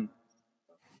fund.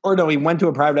 Or no, he went to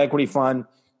a private equity fund.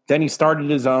 Then he started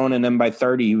his own, and then by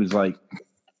 30, he was like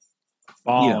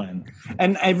balling. Yeah.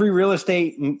 And every real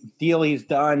estate deal he's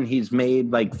done, he's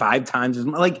made like 5 times as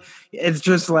much. Like, it's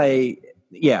just like,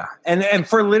 yeah. And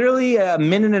for literally a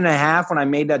minute and a half when I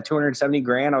made that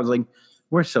 $270,000, I was like,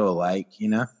 we're so alike,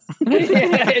 yeah.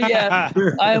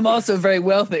 I am also very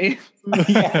wealthy.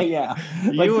 Yeah.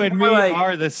 Like, you and me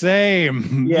are the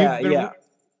same. Yeah.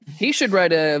 He should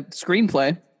write a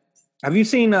screenplay. Have you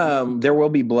seen There Will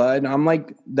Be Blood? I'm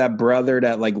like that brother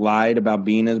that like lied about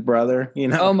being his brother,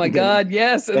 Oh my God,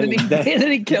 yes. And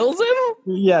then he kills him?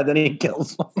 Yeah, then he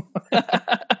kills him.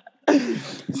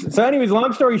 So anyways,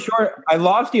 long story short, I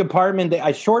lost the apartment.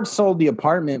 I short sold the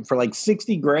apartment for like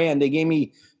 $60,000. They gave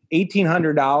me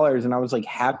 $1,800, and I was like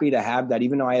happy to have that,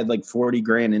 even though I had like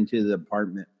 $40,000 into the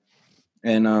apartment.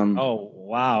 And oh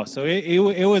wow, so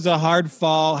it was a hard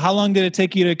fall. How long did it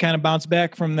take you to kind of bounce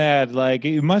back from that? Like,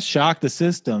 it must shock the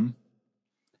system.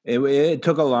 It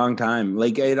took a long time.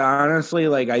 Like, it honestly,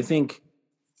 like, I think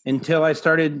until I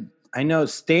started, I know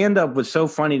stand up was so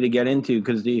funny to get into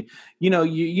because you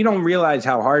don't realize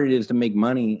how hard it is to make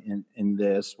money in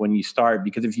this when you start,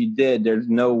 because if you did, there's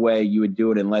no way you would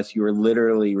do it unless you were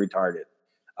literally retarded.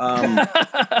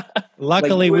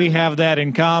 Luckily, we have that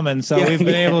in common, so we've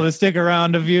been able to stick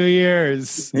around a few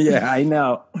years. Yeah, I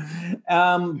know.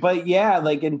 But yeah,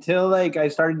 like, until like I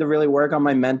started to really work on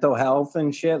my mental health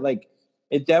and shit, like,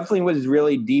 it definitely was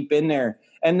really deep in there.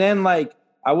 And then like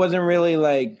I wasn't really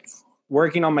like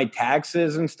working on my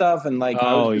taxes and stuff, and like,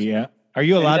 yeah. Are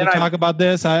you allowed to talk about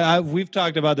this? We've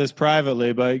talked about this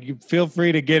privately, but you feel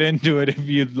free to get into it if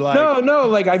you'd like. No.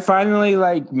 Like, I finally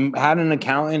like had an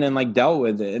accountant and like dealt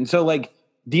with it, and so like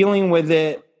dealing with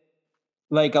it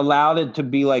like allowed it to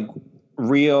be like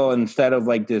real instead of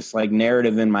like this like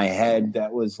narrative in my head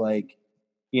that was like,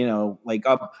 like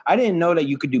up. I didn't know that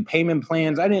you could do payment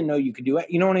plans. I didn't know you could do it.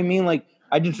 You know what I mean? Like,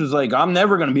 I just was like, I'm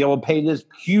never going to be able to pay this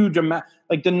huge amount.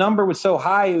 Like the number was so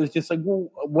high, it was just like, well,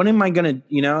 what am I going to,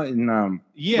 And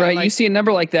yeah, right. Like, you see a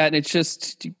number like that, and it's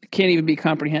just you can't even be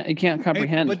comprehend. You can't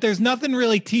comprehend. But there's nothing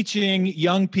really teaching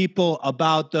young people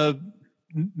about the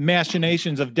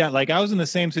machinations of debt. Like I was in the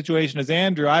same situation as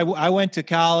Andrew. I went to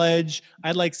college. I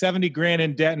had like 70 grand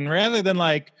in debt, and rather than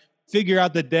like figure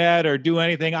out the debt or do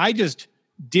anything, I just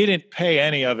didn't pay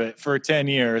any of it for 10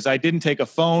 years. I didn't take a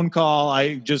phone call.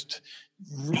 I just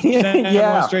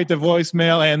went straight to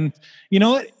voicemail. And you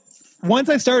know what? Once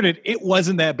I started, it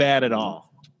wasn't that bad at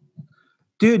all.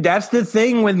 Dude, that's the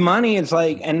thing with money. It's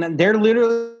like, and there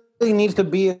literally needs to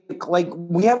be like,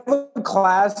 we have a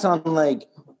class on like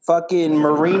fucking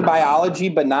marine biology,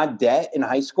 but not debt in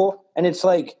high school. And it's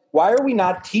like, why are we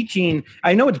not teaching?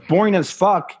 I know it's boring as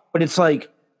fuck, but it's like,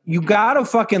 you gotta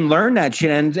fucking learn that shit.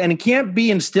 And it can't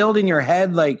be instilled in your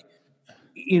head, like,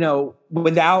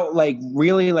 without like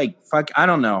really like, fuck, I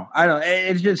don't know.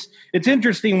 It's just, it's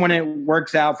interesting when it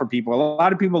works out for people. A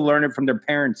lot of people learn it from their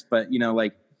parents, but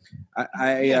like,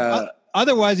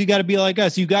 otherwise you got to be like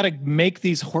us. You got to make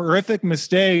these horrific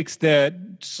mistakes that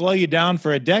slow you down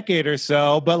for a decade or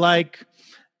so. But like,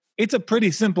 it's a pretty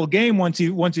simple game once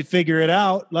you figure it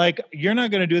out. Like, you're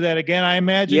not going to do that again. I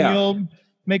imagine you'll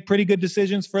make pretty good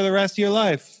decisions for the rest of your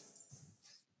life.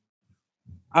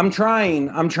 I'm trying.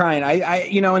 I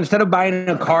instead of buying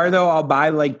a car though, I'll buy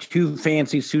like 2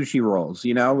 fancy sushi rolls.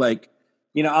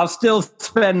 I'll still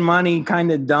spend money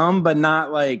kind of dumb, but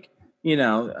not like.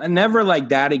 Never like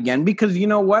that again, because you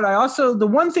know what? The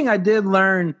one thing I did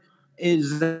learn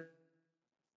is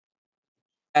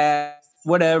that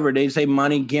whatever they say,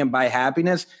 money can't buy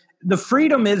happiness. The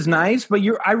freedom is nice, but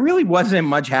I really wasn't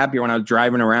much happier when I was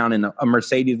driving around in a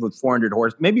Mercedes with 400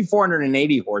 maybe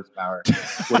 480 horsepower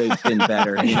would have been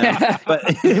better.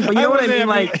 But you know what I mean?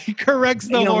 Like, he corrects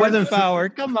the horsepower.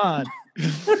 Come on.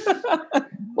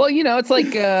 Well, it's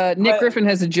like Nick Griffin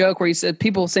has a joke where he said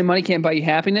people say money can't buy you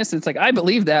happiness. It's like, I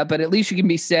believe that, but at least you can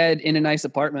be sad in a nice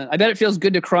apartment. I bet it feels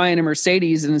good to cry in a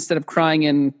Mercedes instead of crying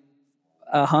in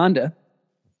a Honda.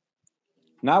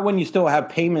 Not when you still have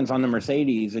payments on the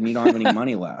Mercedes and you don't have any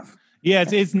money left. Yeah,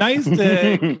 it's nice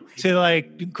to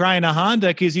like cry in a Honda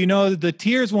because the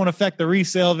tears won't affect the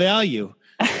resale value.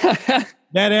 That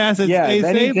asset stays if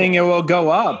anything, stable. it will go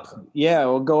up. Yeah, it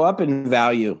will go up in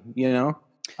value.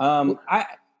 And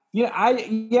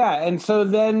so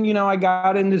then I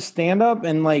got into stand up,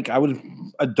 and like I was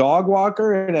a dog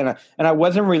walker, and I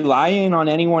wasn't relying on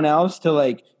anyone else to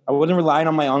like. I wasn't relying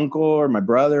on my uncle or my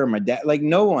brother or my dad, like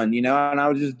no one, and I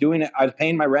was just doing it. I was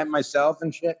paying my rent myself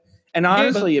and shit. And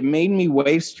honestly, it made me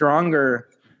way stronger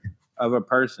of a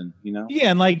person, Yeah,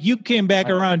 and like you came back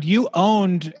around, you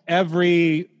owned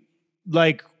every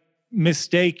like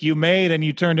mistake you made, and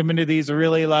you turned them into these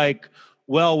really like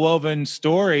well-woven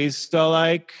stories. So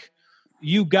like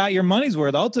you got your money's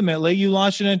worth. Ultimately, you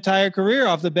launched an entire career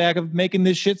off the back of making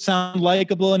this shit sound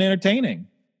likable and entertaining.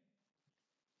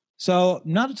 So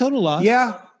not a total loss.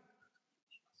 Yeah,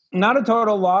 not a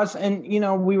total loss. And,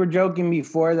 we were joking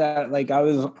before that, like I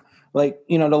was like,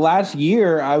 the last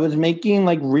year I was making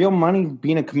like real money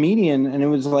being a comedian. And it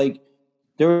was like,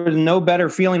 there was no better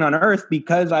feeling on earth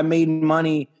because I made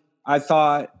money, I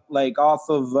thought, like off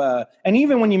of, and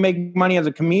even when you make money as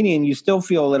a comedian, you still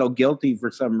feel a little guilty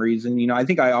for some reason. I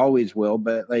think I always will,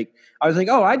 but like, I was like,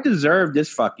 oh, I deserve this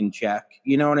fucking check.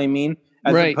 You know what I mean?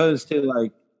 As opposed to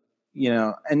like,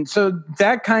 and so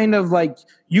that kind of like,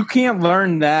 you can't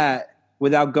learn that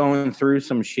without going through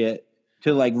some shit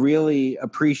to like really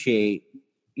appreciate,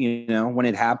 when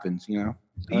it happens,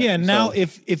 Yeah. Now,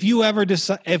 if you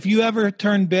ever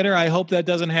turn bitter, I hope that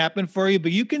doesn't happen for you,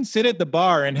 but you can sit at the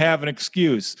bar and have an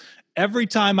excuse. Every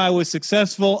time I was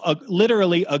successful,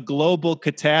 literally a global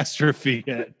catastrophe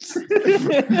hit. So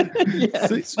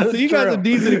you got some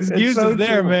decent excuses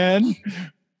there, man.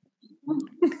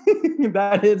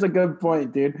 That is a good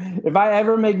point, dude. If I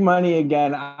ever make money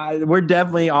again, we're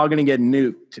definitely all going to get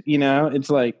nuked. It's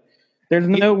like, there's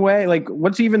no way. Like,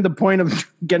 what's even the point of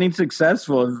getting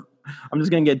successful? I'm just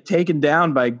going to get taken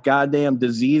down by goddamn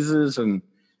diseases and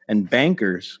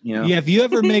bankers. Yeah, if you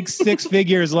ever make 6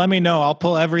 figures, let me know. I'll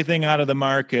pull everything out of the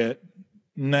market,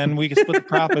 and then we can split the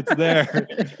profits there.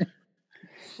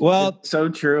 Well, it's so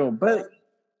true. But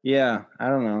yeah, I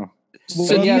don't know.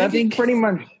 So I think pretty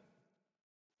much.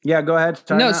 Yeah, go ahead.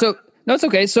 No, it's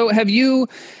okay. So have you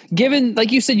given,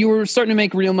 like you said, you were starting to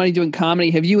make real money doing comedy.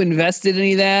 Have you invested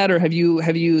any of that, or have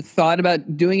you thought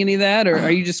about doing any of that, or are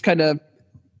you just kind of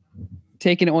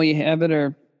taking it while you have it,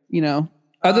 or,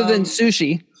 other than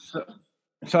sushi?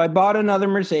 So I bought another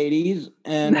Mercedes,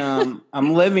 and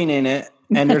I'm living in it.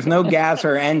 and there's no gas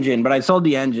or engine, but I sold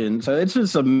the engine. So it's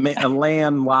just a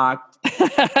landlocked.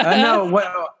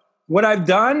 No, what I've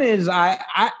done is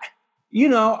I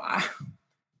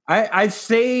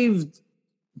saved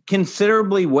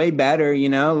considerably way better,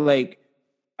 like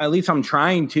at least I'm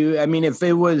trying to. I mean, if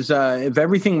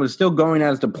everything was still going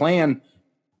as the plan,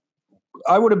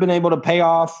 I would have been able to pay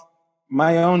off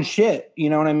my own shit, you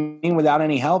know what I mean, without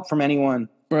any help from anyone.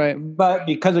 Right. But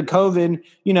because of COVID,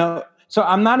 so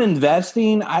I'm not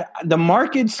investing. The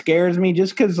market scares me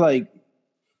just because, like,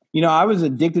 I was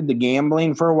addicted to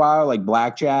gambling for a while, like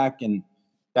blackjack, and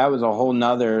that was a whole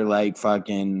nother like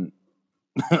fucking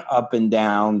up and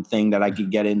down thing that I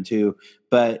could get into.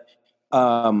 But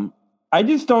I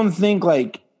just don't think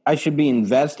like I should be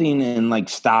investing in like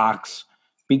stocks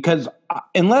because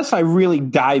unless I really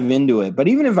dive into it. But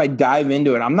even if I dive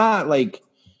into it, I'm not like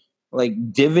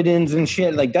dividends and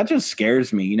shit. Like that just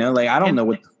scares me, Like I don't know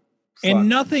what. And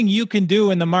nothing you can do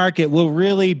in the market will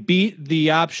really beat the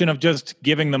option of just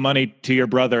giving the money to your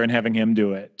brother and having him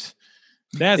do it.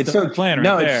 That's the plan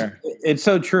right there. It's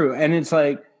so true. And it's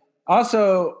like,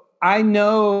 also, I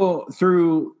know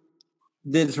through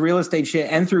this real estate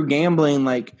shit and through gambling,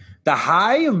 like the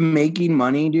high of making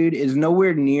money, dude, is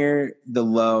nowhere near the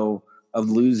low of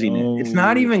losing it. It's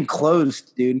not even close,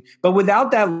 dude. But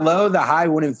without that low, the high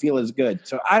wouldn't feel as good.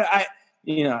 So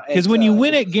because when you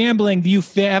win at gambling, you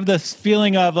have this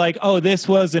feeling of like, oh, this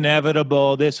was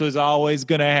inevitable. This was always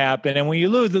going to happen. And when you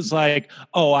lose, it's like,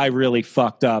 oh, I really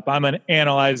fucked up. I'm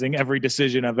analyzing every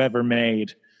decision I've ever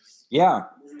made. Yeah.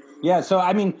 Yeah. So,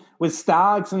 I mean, with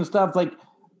stocks and stuff, like,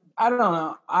 I don't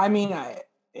know. I mean,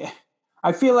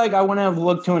 I feel like I wouldn't have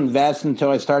looked to invest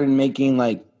until I started making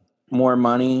like more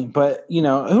money, but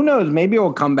who knows? Maybe it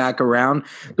will come back around.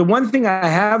 The one thing I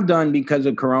have done because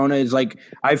of Corona is like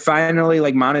I finally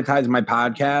like monetized my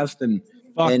podcast and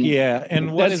yeah.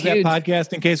 And what is huge. That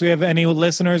podcast? In case we have any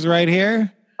listeners right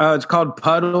here, it's called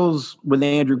Puddles with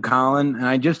Andrew Collin, and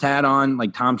I just had on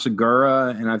like Tom Segura,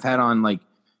 and I've had on like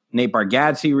Nate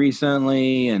Bargatze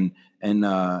recently, and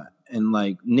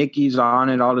like Nikki's on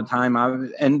it all the time.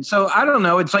 And so I don't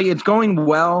know. It's like it's going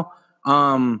well.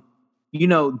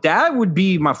 That would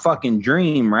be my fucking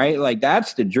dream, right? Like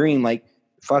that's the dream, like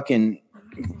fucking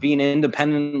being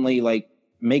independently, like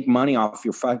make money off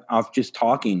off just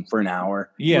talking for an hour.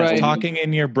 Yeah, right. Talking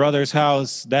in your brother's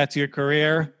house, that's your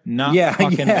career? Not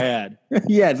fucking bad.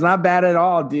 Yeah, it's not bad at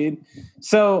all, dude.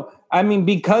 So, I mean,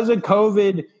 because of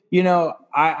COVID,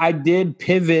 I did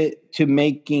pivot to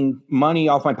making money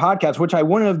off my podcast, which I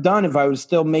wouldn't have done if I was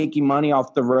still making money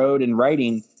off the road and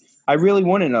writing. I really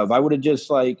wouldn't have. I would have just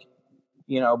like,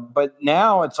 but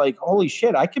now it's like, holy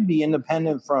shit, I could be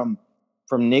independent from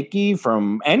Nikki,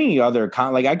 from any other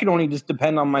like I could only just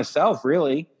depend on myself,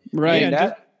 really.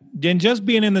 Right. And just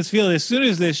being in this field, as soon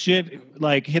as this shit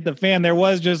like hit the fan, there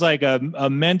was just like a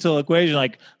mental equation,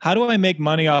 like how do I make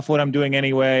money off what I'm doing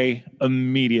anyway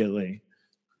immediately?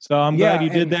 So I'm glad you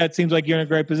did that. Seems like you're in a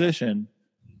great position.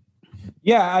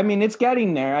 Yeah, I mean, it's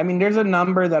getting there. I mean, there's a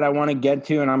number that I want to get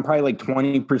to, and I'm probably like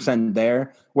 20%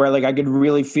 there, where like I could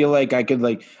really feel like I could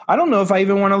like, I don't know if I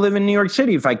even want to live in New York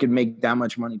City if I could make that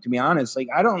much money, to be honest. Like,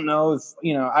 I don't know if,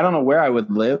 I don't know where I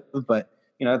would live, but,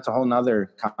 that's a whole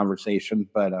nother conversation.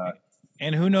 But,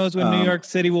 and who knows when New York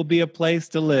City will be a place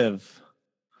to live.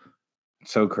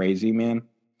 So crazy, man.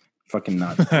 Fucking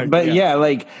nuts. But yeah,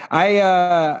 like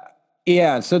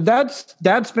so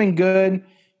that's been good.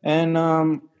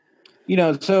 And,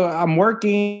 so I'm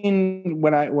working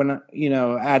when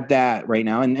at that right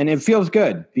now, and it feels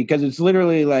good because it's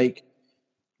literally like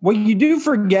what you do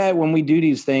forget when we do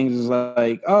these things is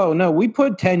like, oh no, we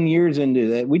put 10 years into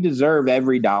that. We deserve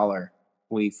every dollar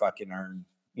we fucking earn,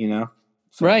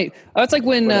 So, right. It's like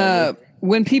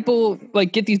when people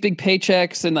like get these big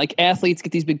paychecks and like athletes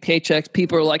get these big paychecks,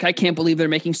 people are like, I can't believe they're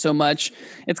making so much.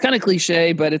 It's kind of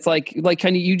cliche, but it's like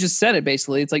kind of, you just said it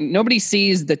basically. It's like nobody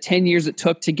sees the 10 years it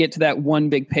took to get to that one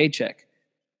big paycheck.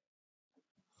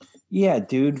 Yeah,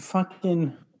 dude.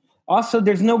 Fucking. Also,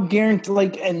 there's no guarantee,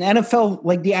 like an NFL,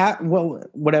 like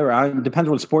whatever. It depends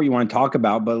what sport you want to talk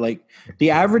about, but like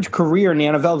the average career in the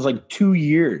NFL is like 2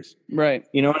 years. Right.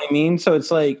 You know what I mean? So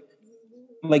it's like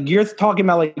you're talking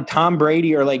about like Tom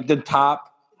Brady or like the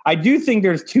top. I do think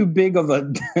there's too big of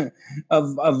a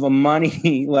of a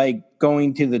money like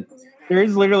going to there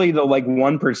is literally the like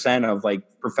 1% of like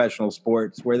professional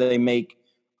sports where they make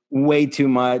way too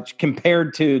much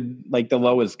compared to like the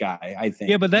lowest guy, I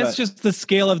think. Yeah, but that's just the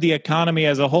scale of the economy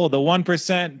as a whole. The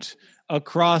 1%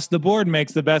 across the board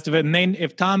makes the best of it. And then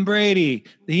if Tom Brady,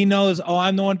 he knows, oh,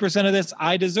 I'm the 1% of this,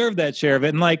 I deserve that share of it.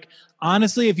 And like,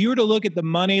 honestly, if you were to look at the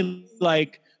money,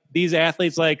 like these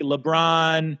athletes like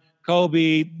LeBron,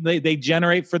 Kobe, they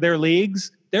generate for their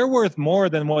leagues, they're worth more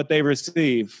than what they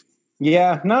receive.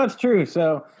 Yeah, no, it's true.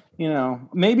 So,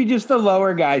 maybe just the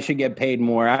lower guy should get paid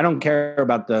more. I don't care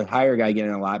about the higher guy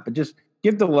getting a lot, but just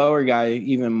give the lower guy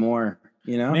even more,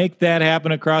 Make that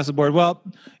happen across the board. Well,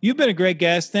 you've been a great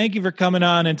guest. Thank you for coming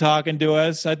on and talking to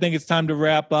us. I think it's time to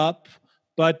wrap up.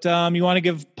 But you want to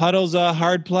give Puddles a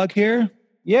hard plug here?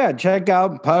 Yeah, check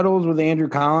out Puddles with Andrew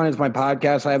Collin. It's my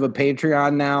podcast. I have a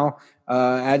Patreon now.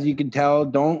 As you can tell,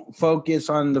 don't focus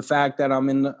on the fact that I'm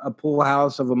in a pool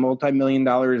house of a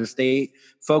multi-million-dollar estate.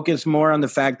 Focus more on the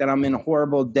fact that I'm in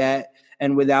horrible debt,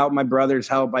 and without my brother's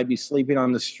help, I'd be sleeping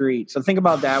on the street. So think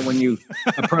about that when you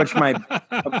approach my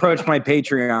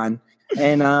Patreon.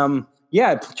 And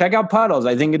check out Puddles.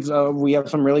 I think we have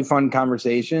some really fun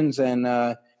conversations,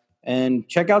 and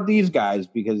check out these guys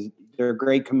because they're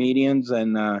great comedians,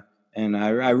 and I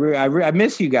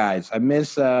miss you guys. I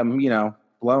miss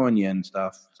blowing you and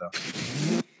stuff. So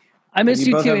I miss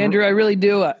you too, Andrew. I really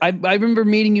do. I remember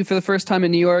meeting you for the first time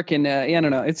in New York, and I don't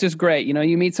know, it's just great.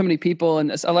 You meet so many people,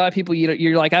 and a lot of people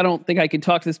you're like, I don't think I could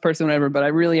talk to this person, whatever. But I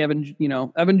really have,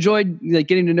 I've enjoyed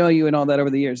getting to know you and all that over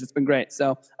the years. It's been great.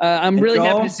 So I'm really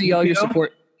happy to see all your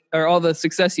support or all the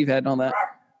success you've had and all that.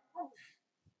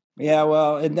 Yeah,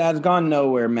 well, it has gone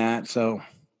nowhere, Matt. So.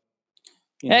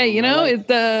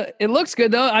 It looks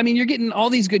good though. I mean, you're getting all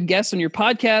these good guests on your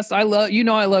podcast. I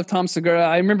love Tom Segura.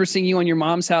 I remember seeing you on your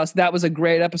mom's house. That was a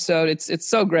great episode. It's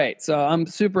so great. So I'm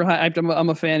super hyped. I'm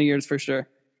a fan of yours for sure.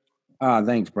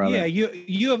 Thanks, brother. Yeah,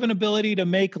 you have an ability to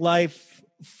make life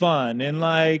fun and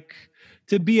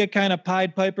to be a kind of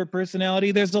Pied Piper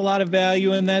personality. There's a lot of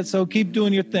value in that. So keep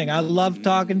doing your thing. I love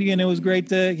talking to you, and it was great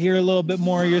to hear a little bit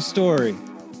more of your story.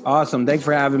 Awesome. Thanks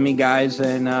for having me, guys,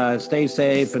 and stay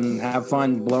safe and have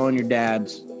fun blowing your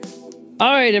dads.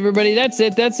 All right, everybody. That's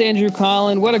it. That's Andrew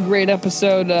Collin. What a great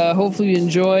episode. Hopefully you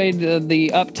enjoyed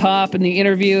the up top and the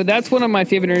interview. That's one of my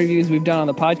favorite interviews we've done on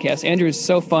the podcast. Andrew is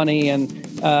so funny, and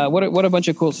what a bunch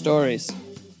of cool stories.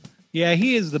 Yeah,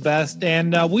 he is the best.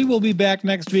 And we will be back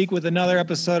next week with another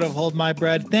episode of Hold My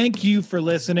Bread. Thank you for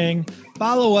listening.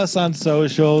 Follow us on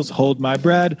socials, Hold My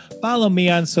Bread. Follow me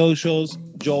on socials,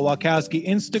 Joel Walkowski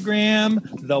Instagram,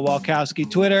 The Walkowski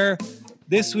Twitter.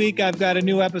 This week, I've got a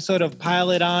new episode of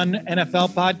Pilot On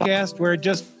NFL podcast.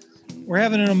 We're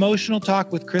having an emotional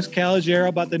talk with Chris Calogero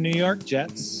about the New York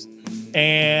Jets.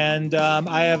 And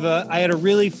I had a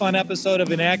really fun episode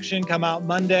of In Action come out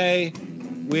Monday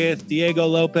with Diego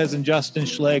Lopez and Justin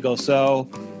Schlegel. So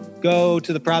go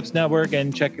to the Props Network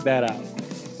and check that out.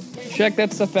 Check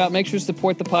that stuff out. Make sure to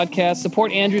support the podcast.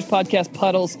 Support Andrew's podcast,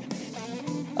 Puddles.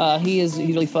 He's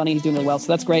really funny. He's doing really well,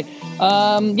 so that's great.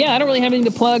 I don't really have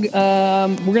anything to plug.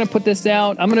 We're gonna put this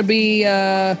out. I'm gonna be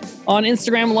on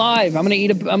Instagram Live. I'm gonna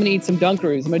eat some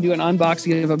Dunkaroos. I'm gonna do an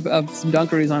unboxing of some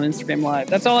Dunkaroos on Instagram Live.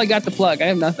 That's all I got to plug. I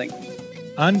have nothing.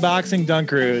 Unboxing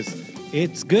Dunkaroos.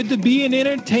 It's good to be in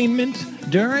entertainment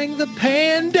during the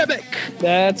pandemic.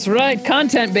 That's right.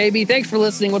 Content, baby. Thanks for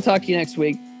listening. We'll talk to you next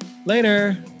week.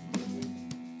 Later.